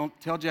you. Don't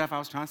tell Jeff I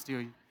was trying to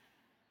steal you.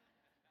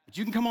 But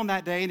you can come on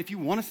that day, and if you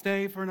want to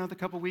stay for another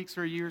couple of weeks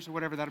or years or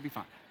whatever, that'll be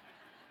fine.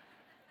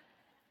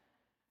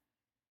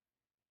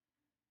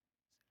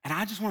 And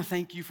I just want to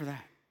thank you for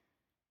that.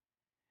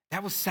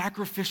 That was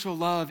sacrificial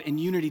love and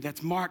unity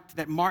that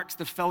marks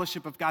the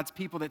fellowship of God's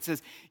people that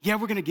says, yeah,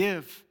 we're going to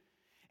give.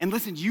 And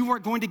listen, you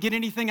weren't going to get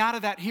anything out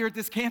of that here at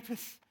this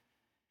campus.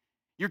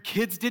 Your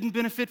kids didn't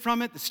benefit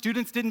from it. The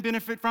students didn't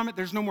benefit from it.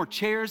 There's no more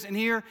chairs in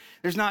here.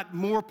 There's not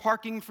more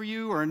parking for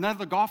you or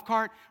another golf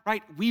cart,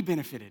 right? We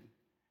benefited.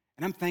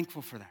 And I'm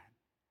thankful for that.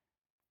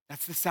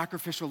 That's the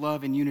sacrificial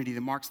love and unity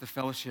that marks the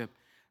fellowship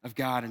of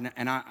God.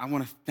 And I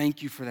want to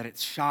thank you for that. It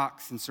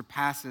shocks and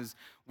surpasses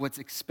what's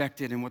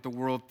expected and what the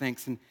world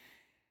thinks. And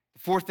the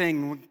fourth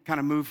thing, we'll kind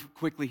of move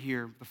quickly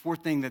here. The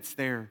fourth thing that's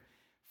there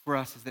for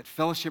us is that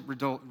fellowship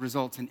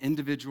results in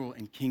individual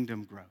and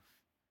kingdom growth.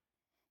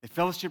 That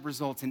fellowship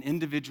results in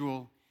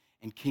individual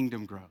and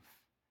kingdom growth.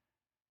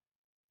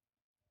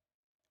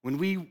 When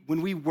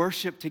we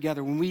worship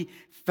together, when we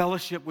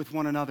fellowship with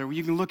one another,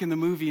 you can look in the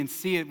movie and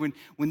see it when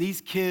these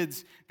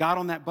kids got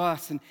on that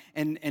bus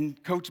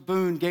and Coach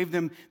Boone gave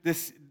them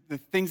the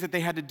things that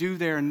they had to do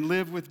there and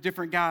live with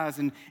different guys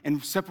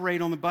and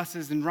separate on the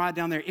buses and ride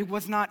down there. It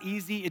was not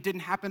easy. It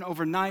didn't happen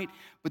overnight,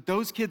 but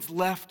those kids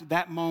left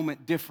that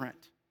moment different.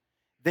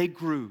 They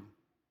grew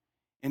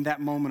in that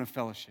moment of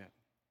fellowship.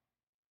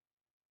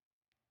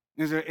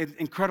 There's an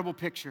incredible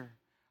picture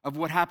of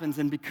what happens.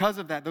 And because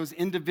of that, those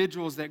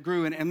individuals that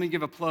grew, and let me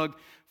give a plug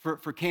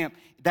for camp.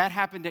 That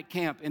happened at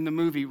camp in the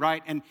movie,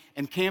 right?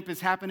 And camp is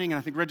happening, and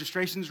I think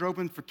registrations are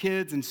open for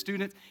kids and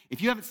students.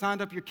 If you haven't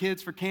signed up your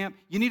kids for camp,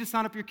 you need to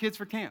sign up your kids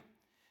for camp.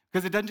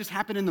 Because it doesn't just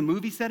happen in the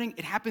movie setting,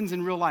 it happens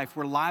in real life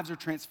where lives are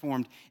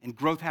transformed and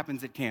growth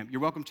happens at camp.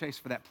 You're welcome, Chase,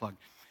 for that plug.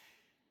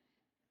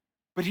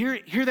 But here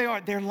they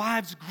are, their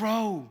lives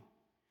grow.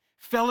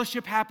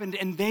 Fellowship happened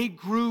and they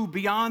grew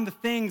beyond the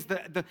things,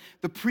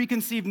 the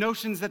preconceived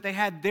notions that they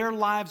had. Their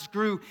lives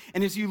grew.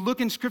 And as you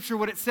look in Scripture,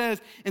 what it says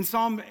in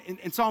Psalm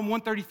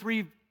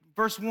 133,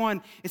 verse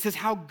 1, it says,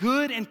 how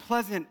good and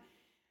pleasant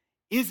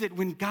is it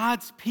when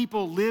God's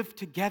people live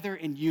together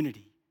in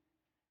unity.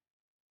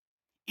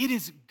 It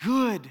is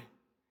good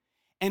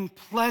and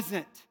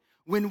pleasant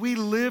when we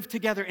live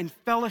together in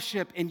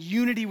fellowship and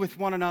unity with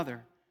one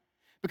another.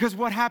 Because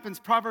what happens,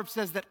 Proverbs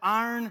says that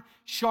iron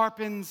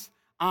sharpens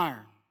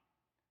iron.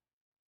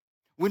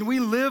 When we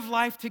live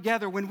life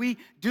together, when we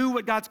do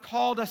what God's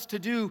called us to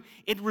do,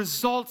 it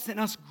results in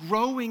us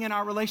growing in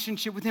our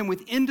relationship with Him,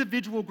 with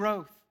individual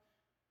growth.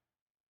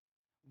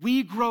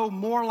 We grow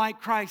more like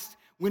Christ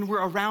when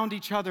we're around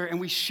each other and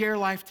we share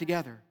life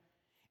together.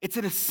 It's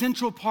an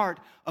essential part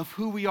of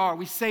who we are.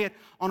 We say it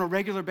on a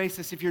regular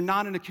basis. If you're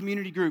not in a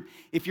community group,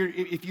 if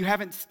you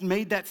haven't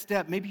made that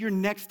step, maybe your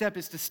next step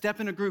is to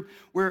step in a group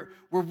where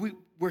we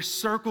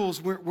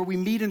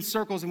meet in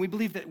circles, and we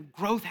believe that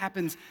growth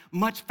happens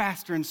much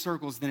faster in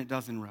circles than it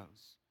does in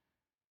rows.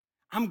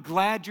 I'm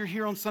glad you're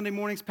here on Sunday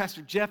mornings.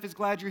 Pastor Jeff is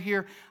glad you're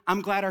here.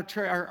 I'm glad our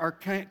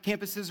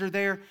campuses are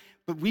there.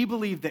 But we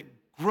believe that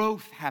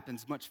growth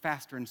happens much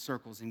faster in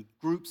circles, in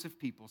groups of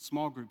people,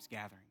 small groups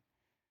gathering.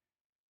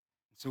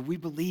 So we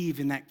believe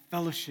in that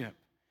fellowship,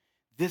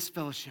 this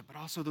fellowship, but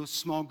also those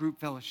small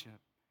group fellowship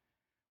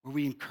where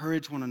we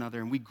encourage one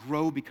another and we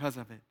grow because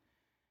of it.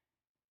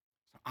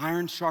 So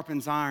iron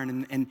sharpens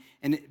iron,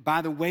 and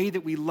by the way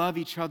that we love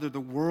each other, the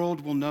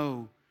world will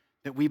know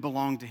that we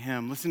belong to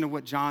Him. Listen to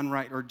what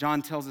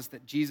John tells us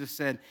that Jesus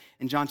said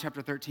in John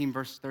chapter 13,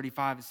 verse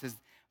 35. It says,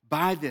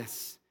 by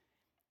this,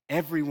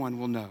 everyone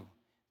will know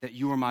that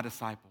you are my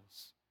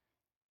disciples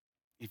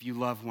if you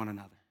love one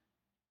another.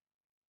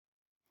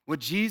 What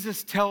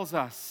Jesus tells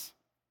us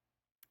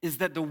is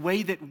that the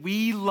way that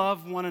we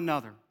love one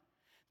another,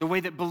 the way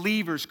that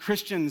believers,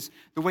 Christians,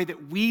 the way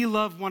that we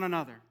love one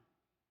another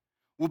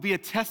will be a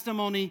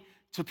testimony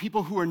to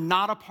people who are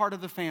not a part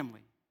of the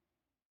family,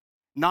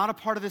 not a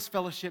part of this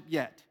fellowship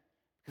yet,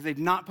 because they've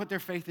not put their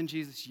faith in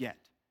Jesus yet.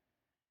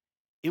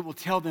 It will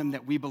tell them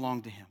that we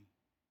belong to Him.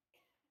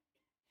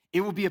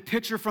 It will be a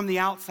picture from the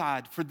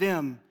outside for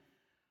them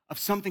of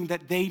something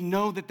that they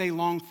know that they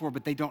long for,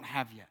 but they don't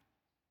have yet.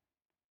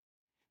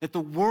 That the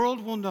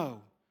world will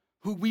know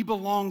who we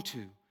belong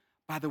to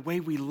by the way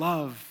we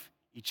love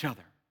each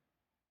other.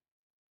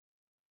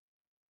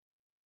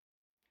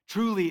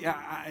 Truly,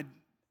 I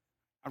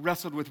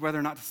wrestled with whether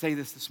or not to say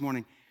this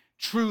morning.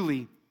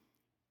 Truly,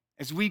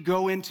 as we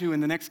go into,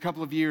 in the next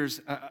couple of years,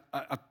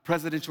 a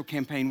presidential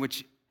campaign,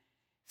 which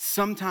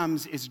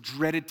sometimes is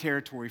dreaded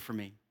territory for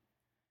me,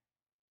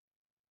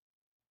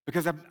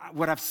 because of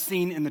what I've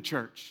seen in the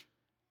church.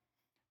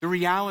 The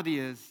reality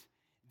is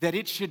that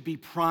it should be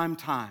prime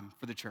time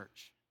for the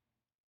church.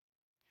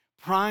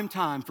 Prime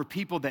time for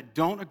people that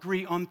don't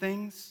agree on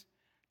things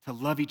to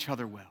love each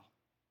other well.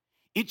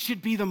 It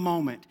should be the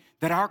moment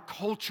that our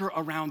culture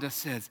around us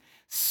says,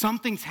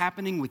 something's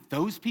happening with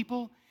those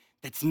people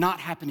that's not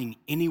happening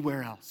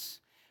anywhere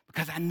else.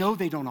 Because I know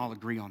they don't all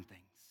agree on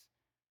things.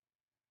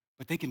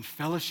 But they can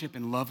fellowship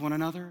and love one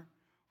another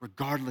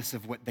regardless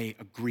of what they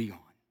agree on.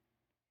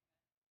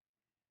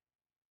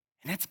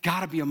 And that's got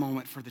to be a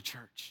moment for the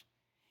church.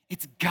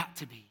 It's got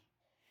to be.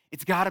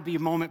 It's got to be a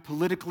moment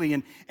politically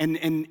and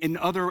in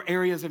other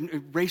areas of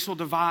racial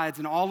divides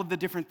and all of the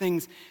different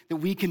things that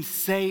we can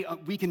say,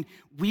 we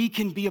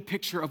can be a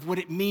picture of what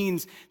it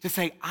means to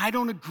say, I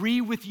don't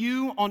agree with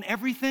you on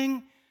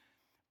everything,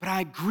 but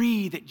I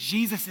agree that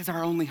Jesus is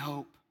our only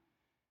hope.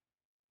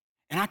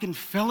 And I can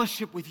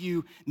fellowship with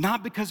you,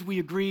 not because we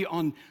agree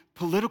on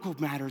political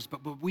matters,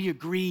 but we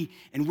agree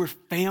and we're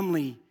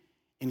family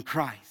in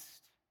Christ.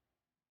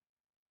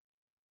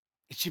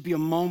 It should be a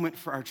moment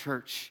for our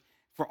church,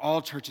 for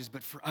all churches,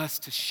 but for us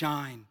to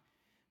shine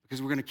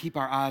because we're going to keep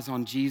our eyes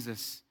on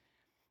Jesus.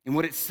 And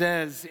what it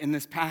says in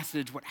this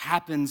passage, what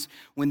happens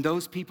when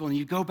those people, and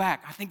you go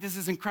back, I think this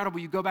is incredible.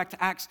 You go back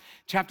to Acts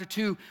chapter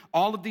 2,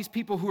 all of these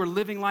people who are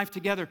living life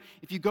together.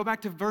 If you go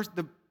back to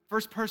the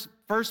first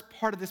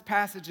part of this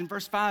passage in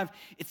verse 5,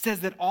 it says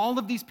that all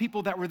of these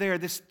people that were there,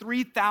 this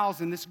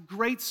 3,000, this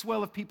great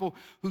swell of people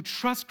who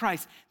trust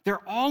Christ,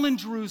 they're all in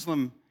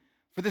Jerusalem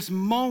for this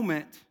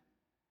moment.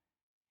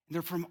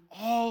 They're from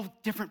all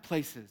different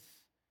places.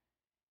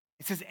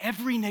 It says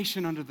every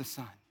nation under the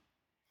sun.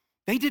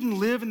 They didn't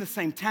live in the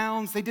same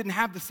towns. They didn't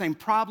have the same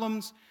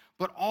problems.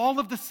 But all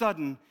of a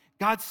sudden,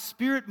 God's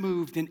Spirit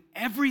moved and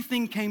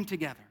everything came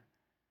together.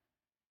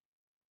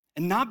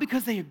 And not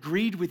because they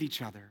agreed with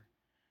each other,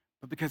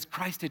 but because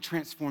Christ had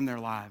transformed their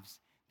lives.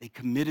 They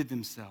committed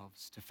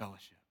themselves to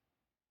fellowship.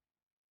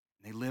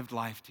 They lived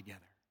life together.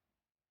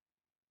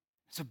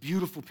 It's a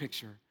beautiful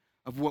picture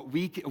of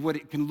what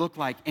it can look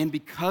like. And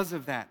because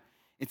of that,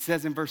 it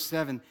says in verse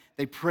 7,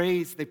 they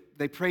praised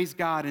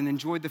God and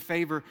enjoyed the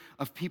favor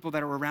of people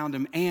that are around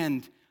them.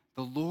 And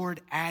the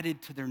Lord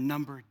added to their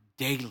number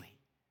daily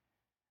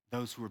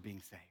those who were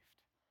being saved.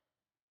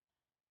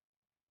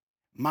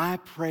 My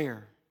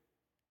prayer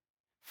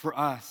for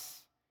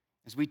us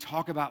as we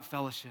talk about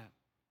fellowship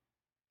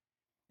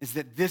is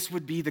that this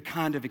would be the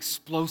kind of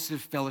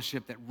explosive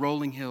fellowship that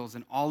Rolling Hills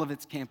and all of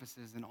its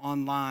campuses and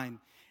online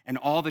and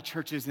all the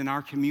churches in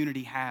our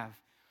community have,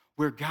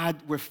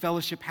 where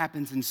fellowship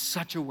happens in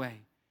such a way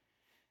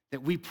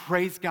that we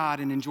praise God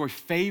and enjoy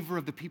favor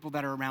of the people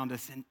that are around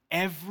us. And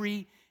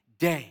every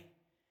day,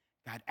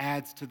 God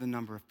adds to the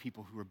number of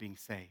people who are being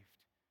saved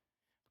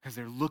because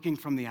they're looking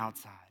from the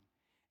outside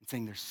and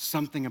saying there's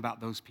something about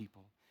those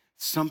people,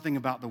 something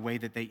about the way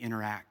that they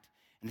interact,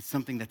 and it's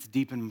something that's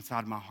deep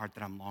inside my heart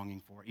that I'm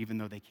longing for, even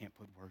though they can't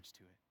put words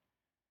to it.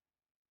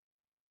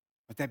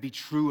 Let that be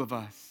true of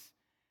us,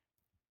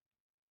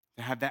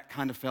 to have that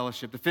kind of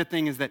fellowship. The fifth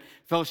thing is that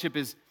fellowship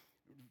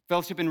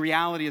in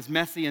reality is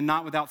messy and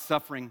not without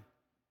suffering.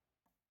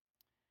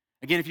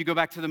 Again, if you go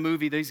back to the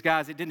movie, these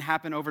guys, it didn't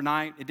happen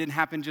overnight. It didn't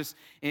happen just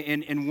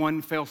in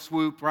one fell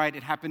swoop, right?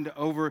 It happened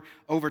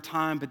over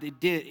time, but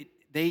it did.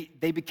 They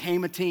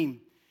became a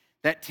team.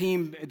 That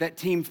team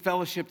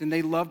fellowshiped and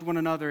they loved one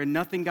another and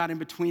nothing got in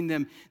between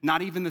them,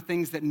 not even the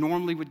things that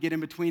normally would get in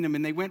between them.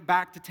 And they went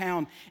back to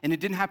town, and it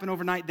didn't happen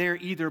overnight there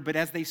either, but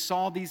as they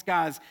saw these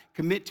guys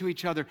commit to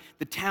each other,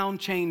 the town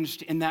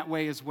changed in that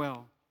way as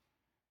well.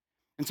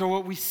 And so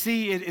what we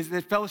see is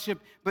that fellowship,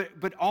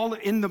 but all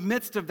in the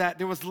midst of that,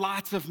 there was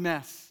lots of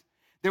mess.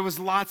 There was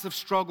lots of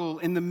struggle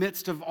in the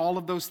midst of all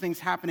of those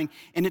things happening,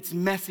 and it's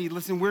messy.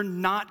 Listen, we're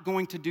not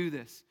going to do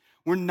this.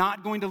 We're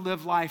not going to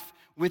live life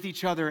with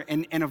each other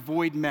and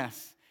avoid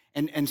mess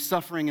and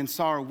suffering and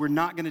sorrow. We're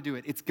not going to do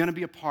it. It's going to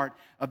be a part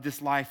of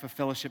this life of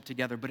fellowship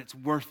together, but it's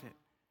worth it.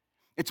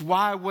 It's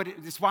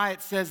why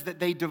it says that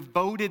they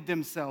devoted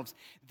themselves.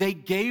 They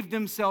gave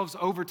themselves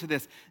over to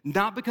this,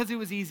 not because it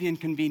was easy and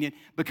convenient,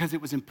 because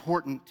it was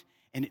important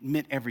and it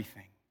meant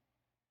everything.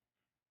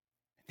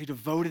 They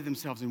devoted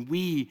themselves, and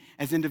we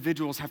as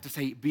individuals have to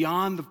say,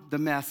 beyond the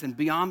mess and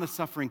beyond the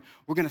suffering,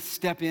 we're going to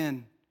step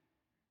in.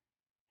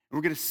 And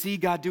we're going to see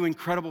God do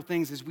incredible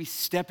things as we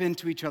step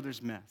into each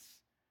other's mess.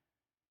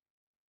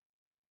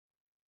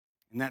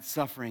 And that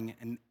suffering,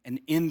 and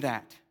in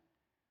that,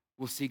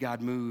 we'll see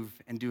God move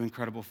and do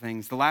incredible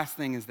things. The last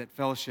thing is that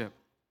fellowship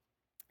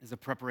is a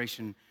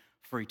preparation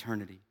for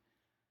eternity.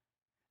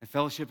 And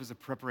fellowship is a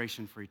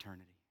preparation for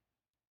eternity.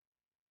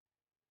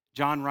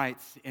 John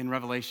writes in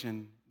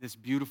Revelation this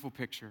beautiful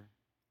picture.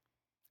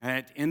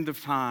 At the end of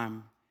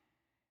time,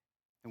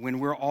 and when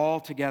we're all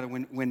together,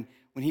 when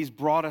he's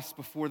brought us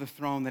before the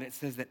throne, that it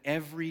says that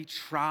every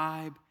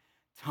tribe,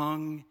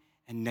 tongue,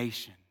 and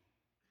nation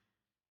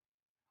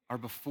are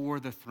before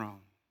the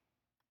throne.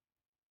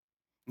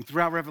 And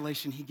throughout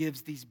Revelation, he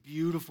gives these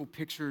beautiful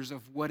pictures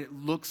of what it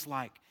looks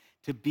like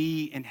to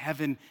be in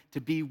heaven, to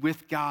be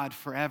with God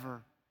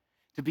forever,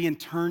 to be in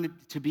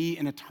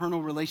an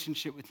eternal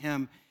relationship with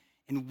him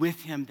and with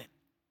him.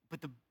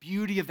 But the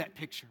beauty of that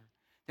picture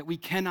that we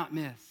cannot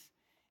miss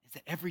is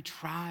that every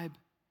tribe,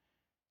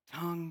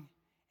 tongue,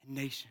 and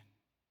nation,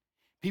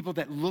 people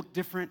that look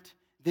different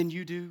than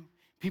you do,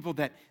 people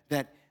that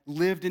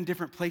lived in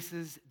different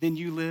places than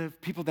you live,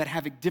 people that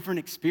have different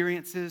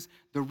experiences,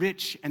 the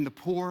rich and the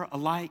poor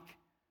alike,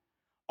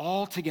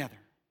 all together,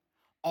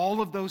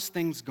 all of those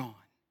things gone,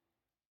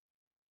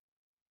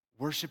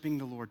 worshiping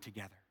the Lord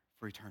together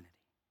for eternity.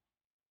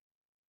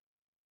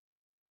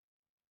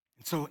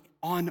 And so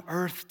on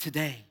earth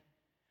today,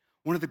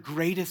 one of the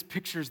greatest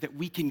pictures that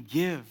we can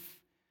give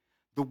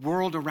the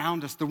world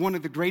around us, one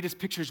of the greatest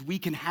pictures we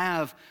can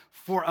have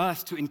for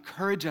us to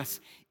encourage us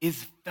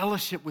is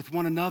fellowship with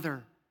one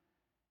another.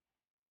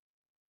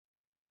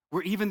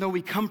 Where even though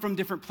we come from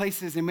different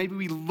places and maybe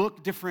we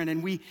look different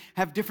and we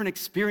have different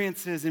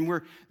experiences and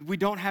we're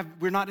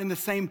not in the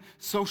same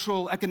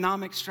social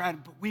economic strata,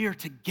 but we are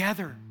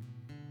together.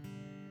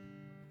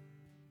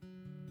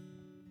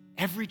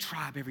 Every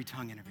tribe, every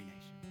tongue, and every nation.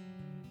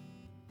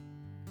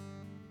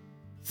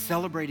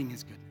 Celebrating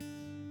his goodness.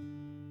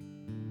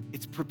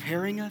 It's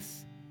preparing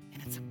us,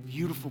 and it's a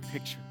beautiful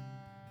picture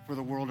for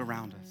the world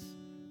around us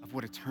of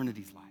what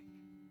eternity's like.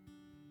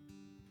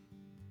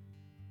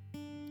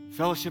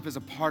 Fellowship is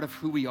a part of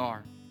who we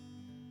are.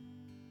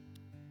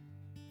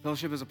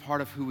 Fellowship is a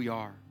part of who we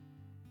are.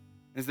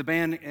 As the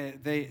band,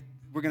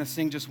 we're going to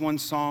sing just one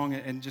song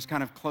and just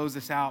kind of close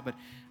this out, but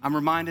I'm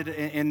reminded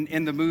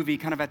in the movie,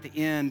 kind of at the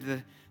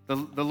end, the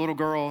little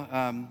girl,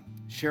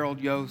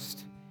 Cheryl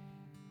Yost,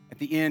 at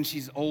the end,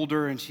 she's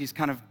older and she's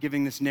kind of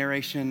giving this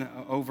narration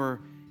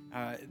over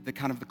the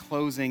kind of the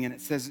closing, and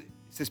it says,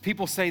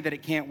 people say that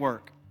it can't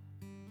work,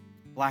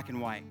 black and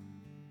white.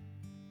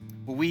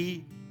 But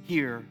we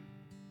here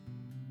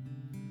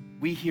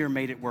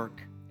made it work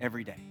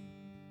every day.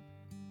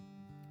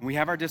 And we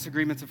have our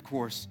disagreements, of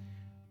course,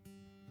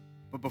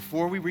 but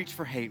before we reach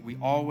for hate, we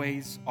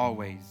always,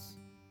 always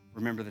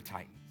remember the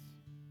Titans.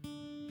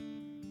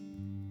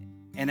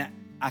 And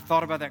I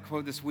thought about that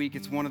quote this week.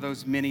 It's one of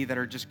those many that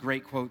are just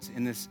great quotes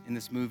in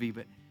this movie.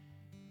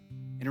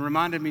 And it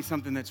reminded me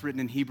something that's written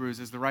in Hebrews,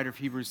 as the writer of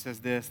Hebrews says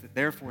this, that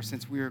therefore,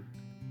 since we are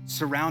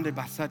surrounded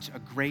by such a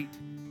great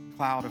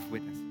cloud of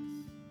witnesses,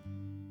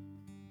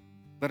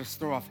 let us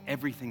throw off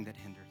everything that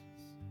hinders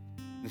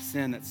us, the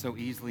sin that so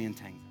easily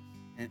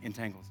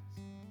entangles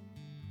us,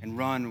 and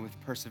run with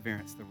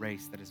perseverance the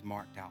race that is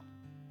marked out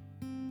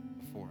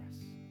before us.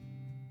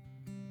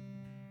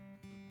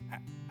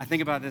 I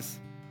think about this.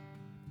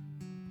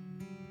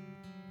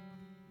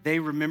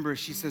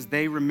 She says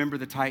they remember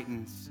the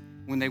Titans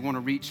when they want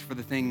to reach for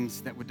the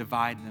things that would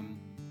divide them.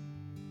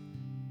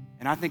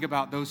 And I think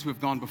about those who have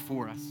gone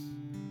before us,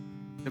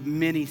 the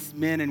many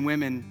men and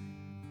women,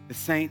 the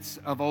saints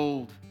of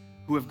old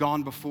who have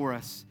gone before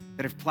us,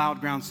 that have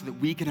plowed ground so that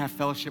we can have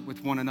fellowship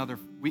with one another.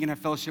 We can have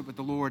fellowship with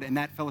the Lord, and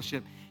that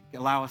fellowship can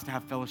allow us to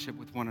have fellowship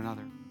with one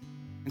another.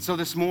 And so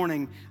this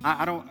morning,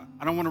 I don't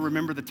want to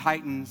remember the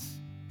Titans.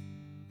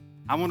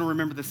 I want to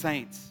remember the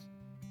saints,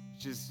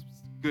 which is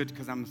good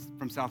because I'm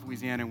from South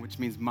Louisiana, which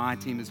means my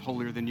team is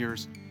holier than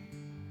yours.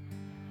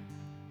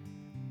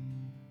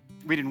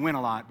 We didn't win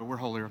a lot, but we're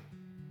holier.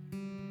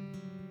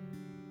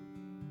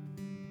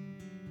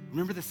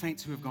 Remember the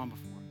saints who have gone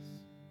before us.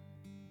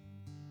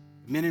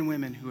 Men and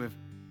women who have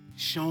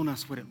shown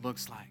us what it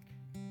looks like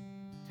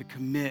to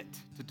commit,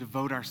 to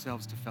devote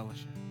ourselves to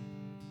fellowship.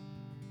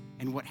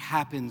 And what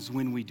happens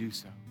when we do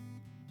so.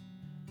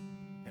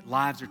 That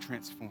lives are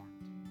transformed.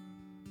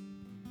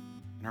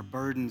 And our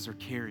burdens are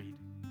carried.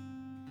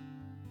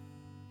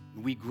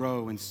 And we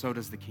grow, and so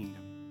does the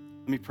kingdom.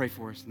 Let me pray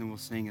for us, and then we'll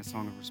sing a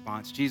song of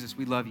response. Jesus,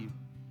 we love you.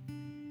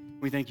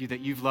 We thank you that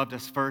you've loved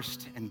us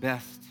first and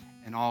best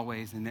and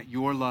always, and that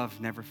your love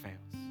never fails.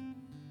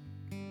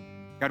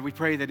 God, we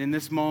pray that in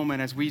this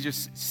moment, as we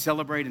just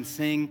celebrate and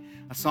sing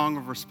a song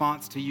of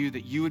response to you,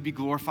 that you would be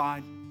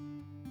glorified,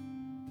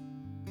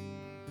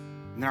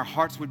 and that our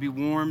hearts would be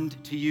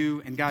warmed to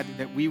you, and God,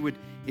 that we would,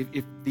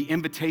 if the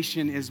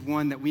invitation is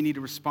one that we need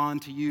to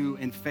respond to you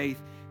in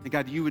faith, that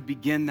God, you would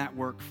begin that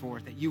work for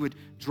it, that you would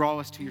draw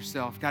us to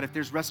yourself. God, if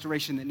there's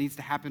restoration that needs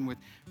to happen with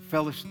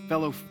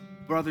fellow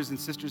brothers and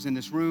sisters in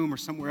this room or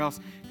somewhere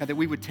else, God, that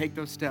we would take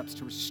those steps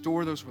to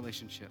restore those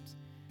relationships,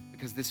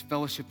 because this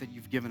fellowship that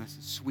you've given us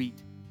is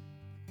sweet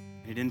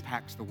and it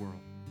impacts the world.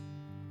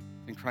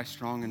 In Christ's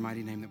strong and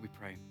mighty name that we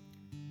pray.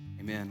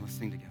 Amen. Let's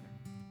sing together.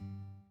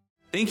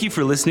 Thank you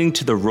for listening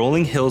to the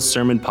Rolling Hills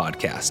Sermon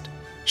Podcast.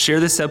 Share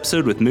this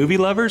episode with movie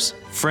lovers,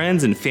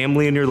 friends, and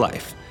family in your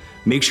life.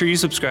 Make sure you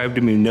subscribe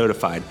to be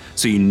notified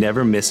so you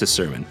never miss a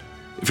sermon.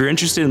 If you're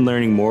interested in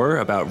learning more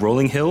about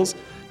Rolling Hills,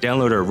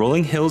 download our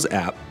Rolling Hills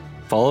app,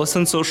 follow us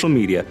on social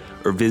media,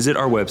 or visit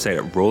our website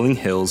at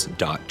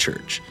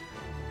rollinghills.church.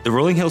 The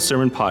Rolling Hills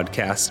Sermon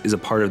Podcast is a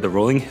part of the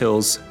Rolling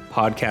Hills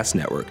Podcast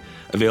Network,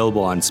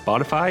 available on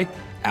Spotify,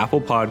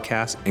 Apple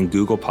Podcasts, and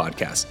Google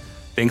Podcasts.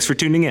 Thanks for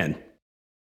tuning in.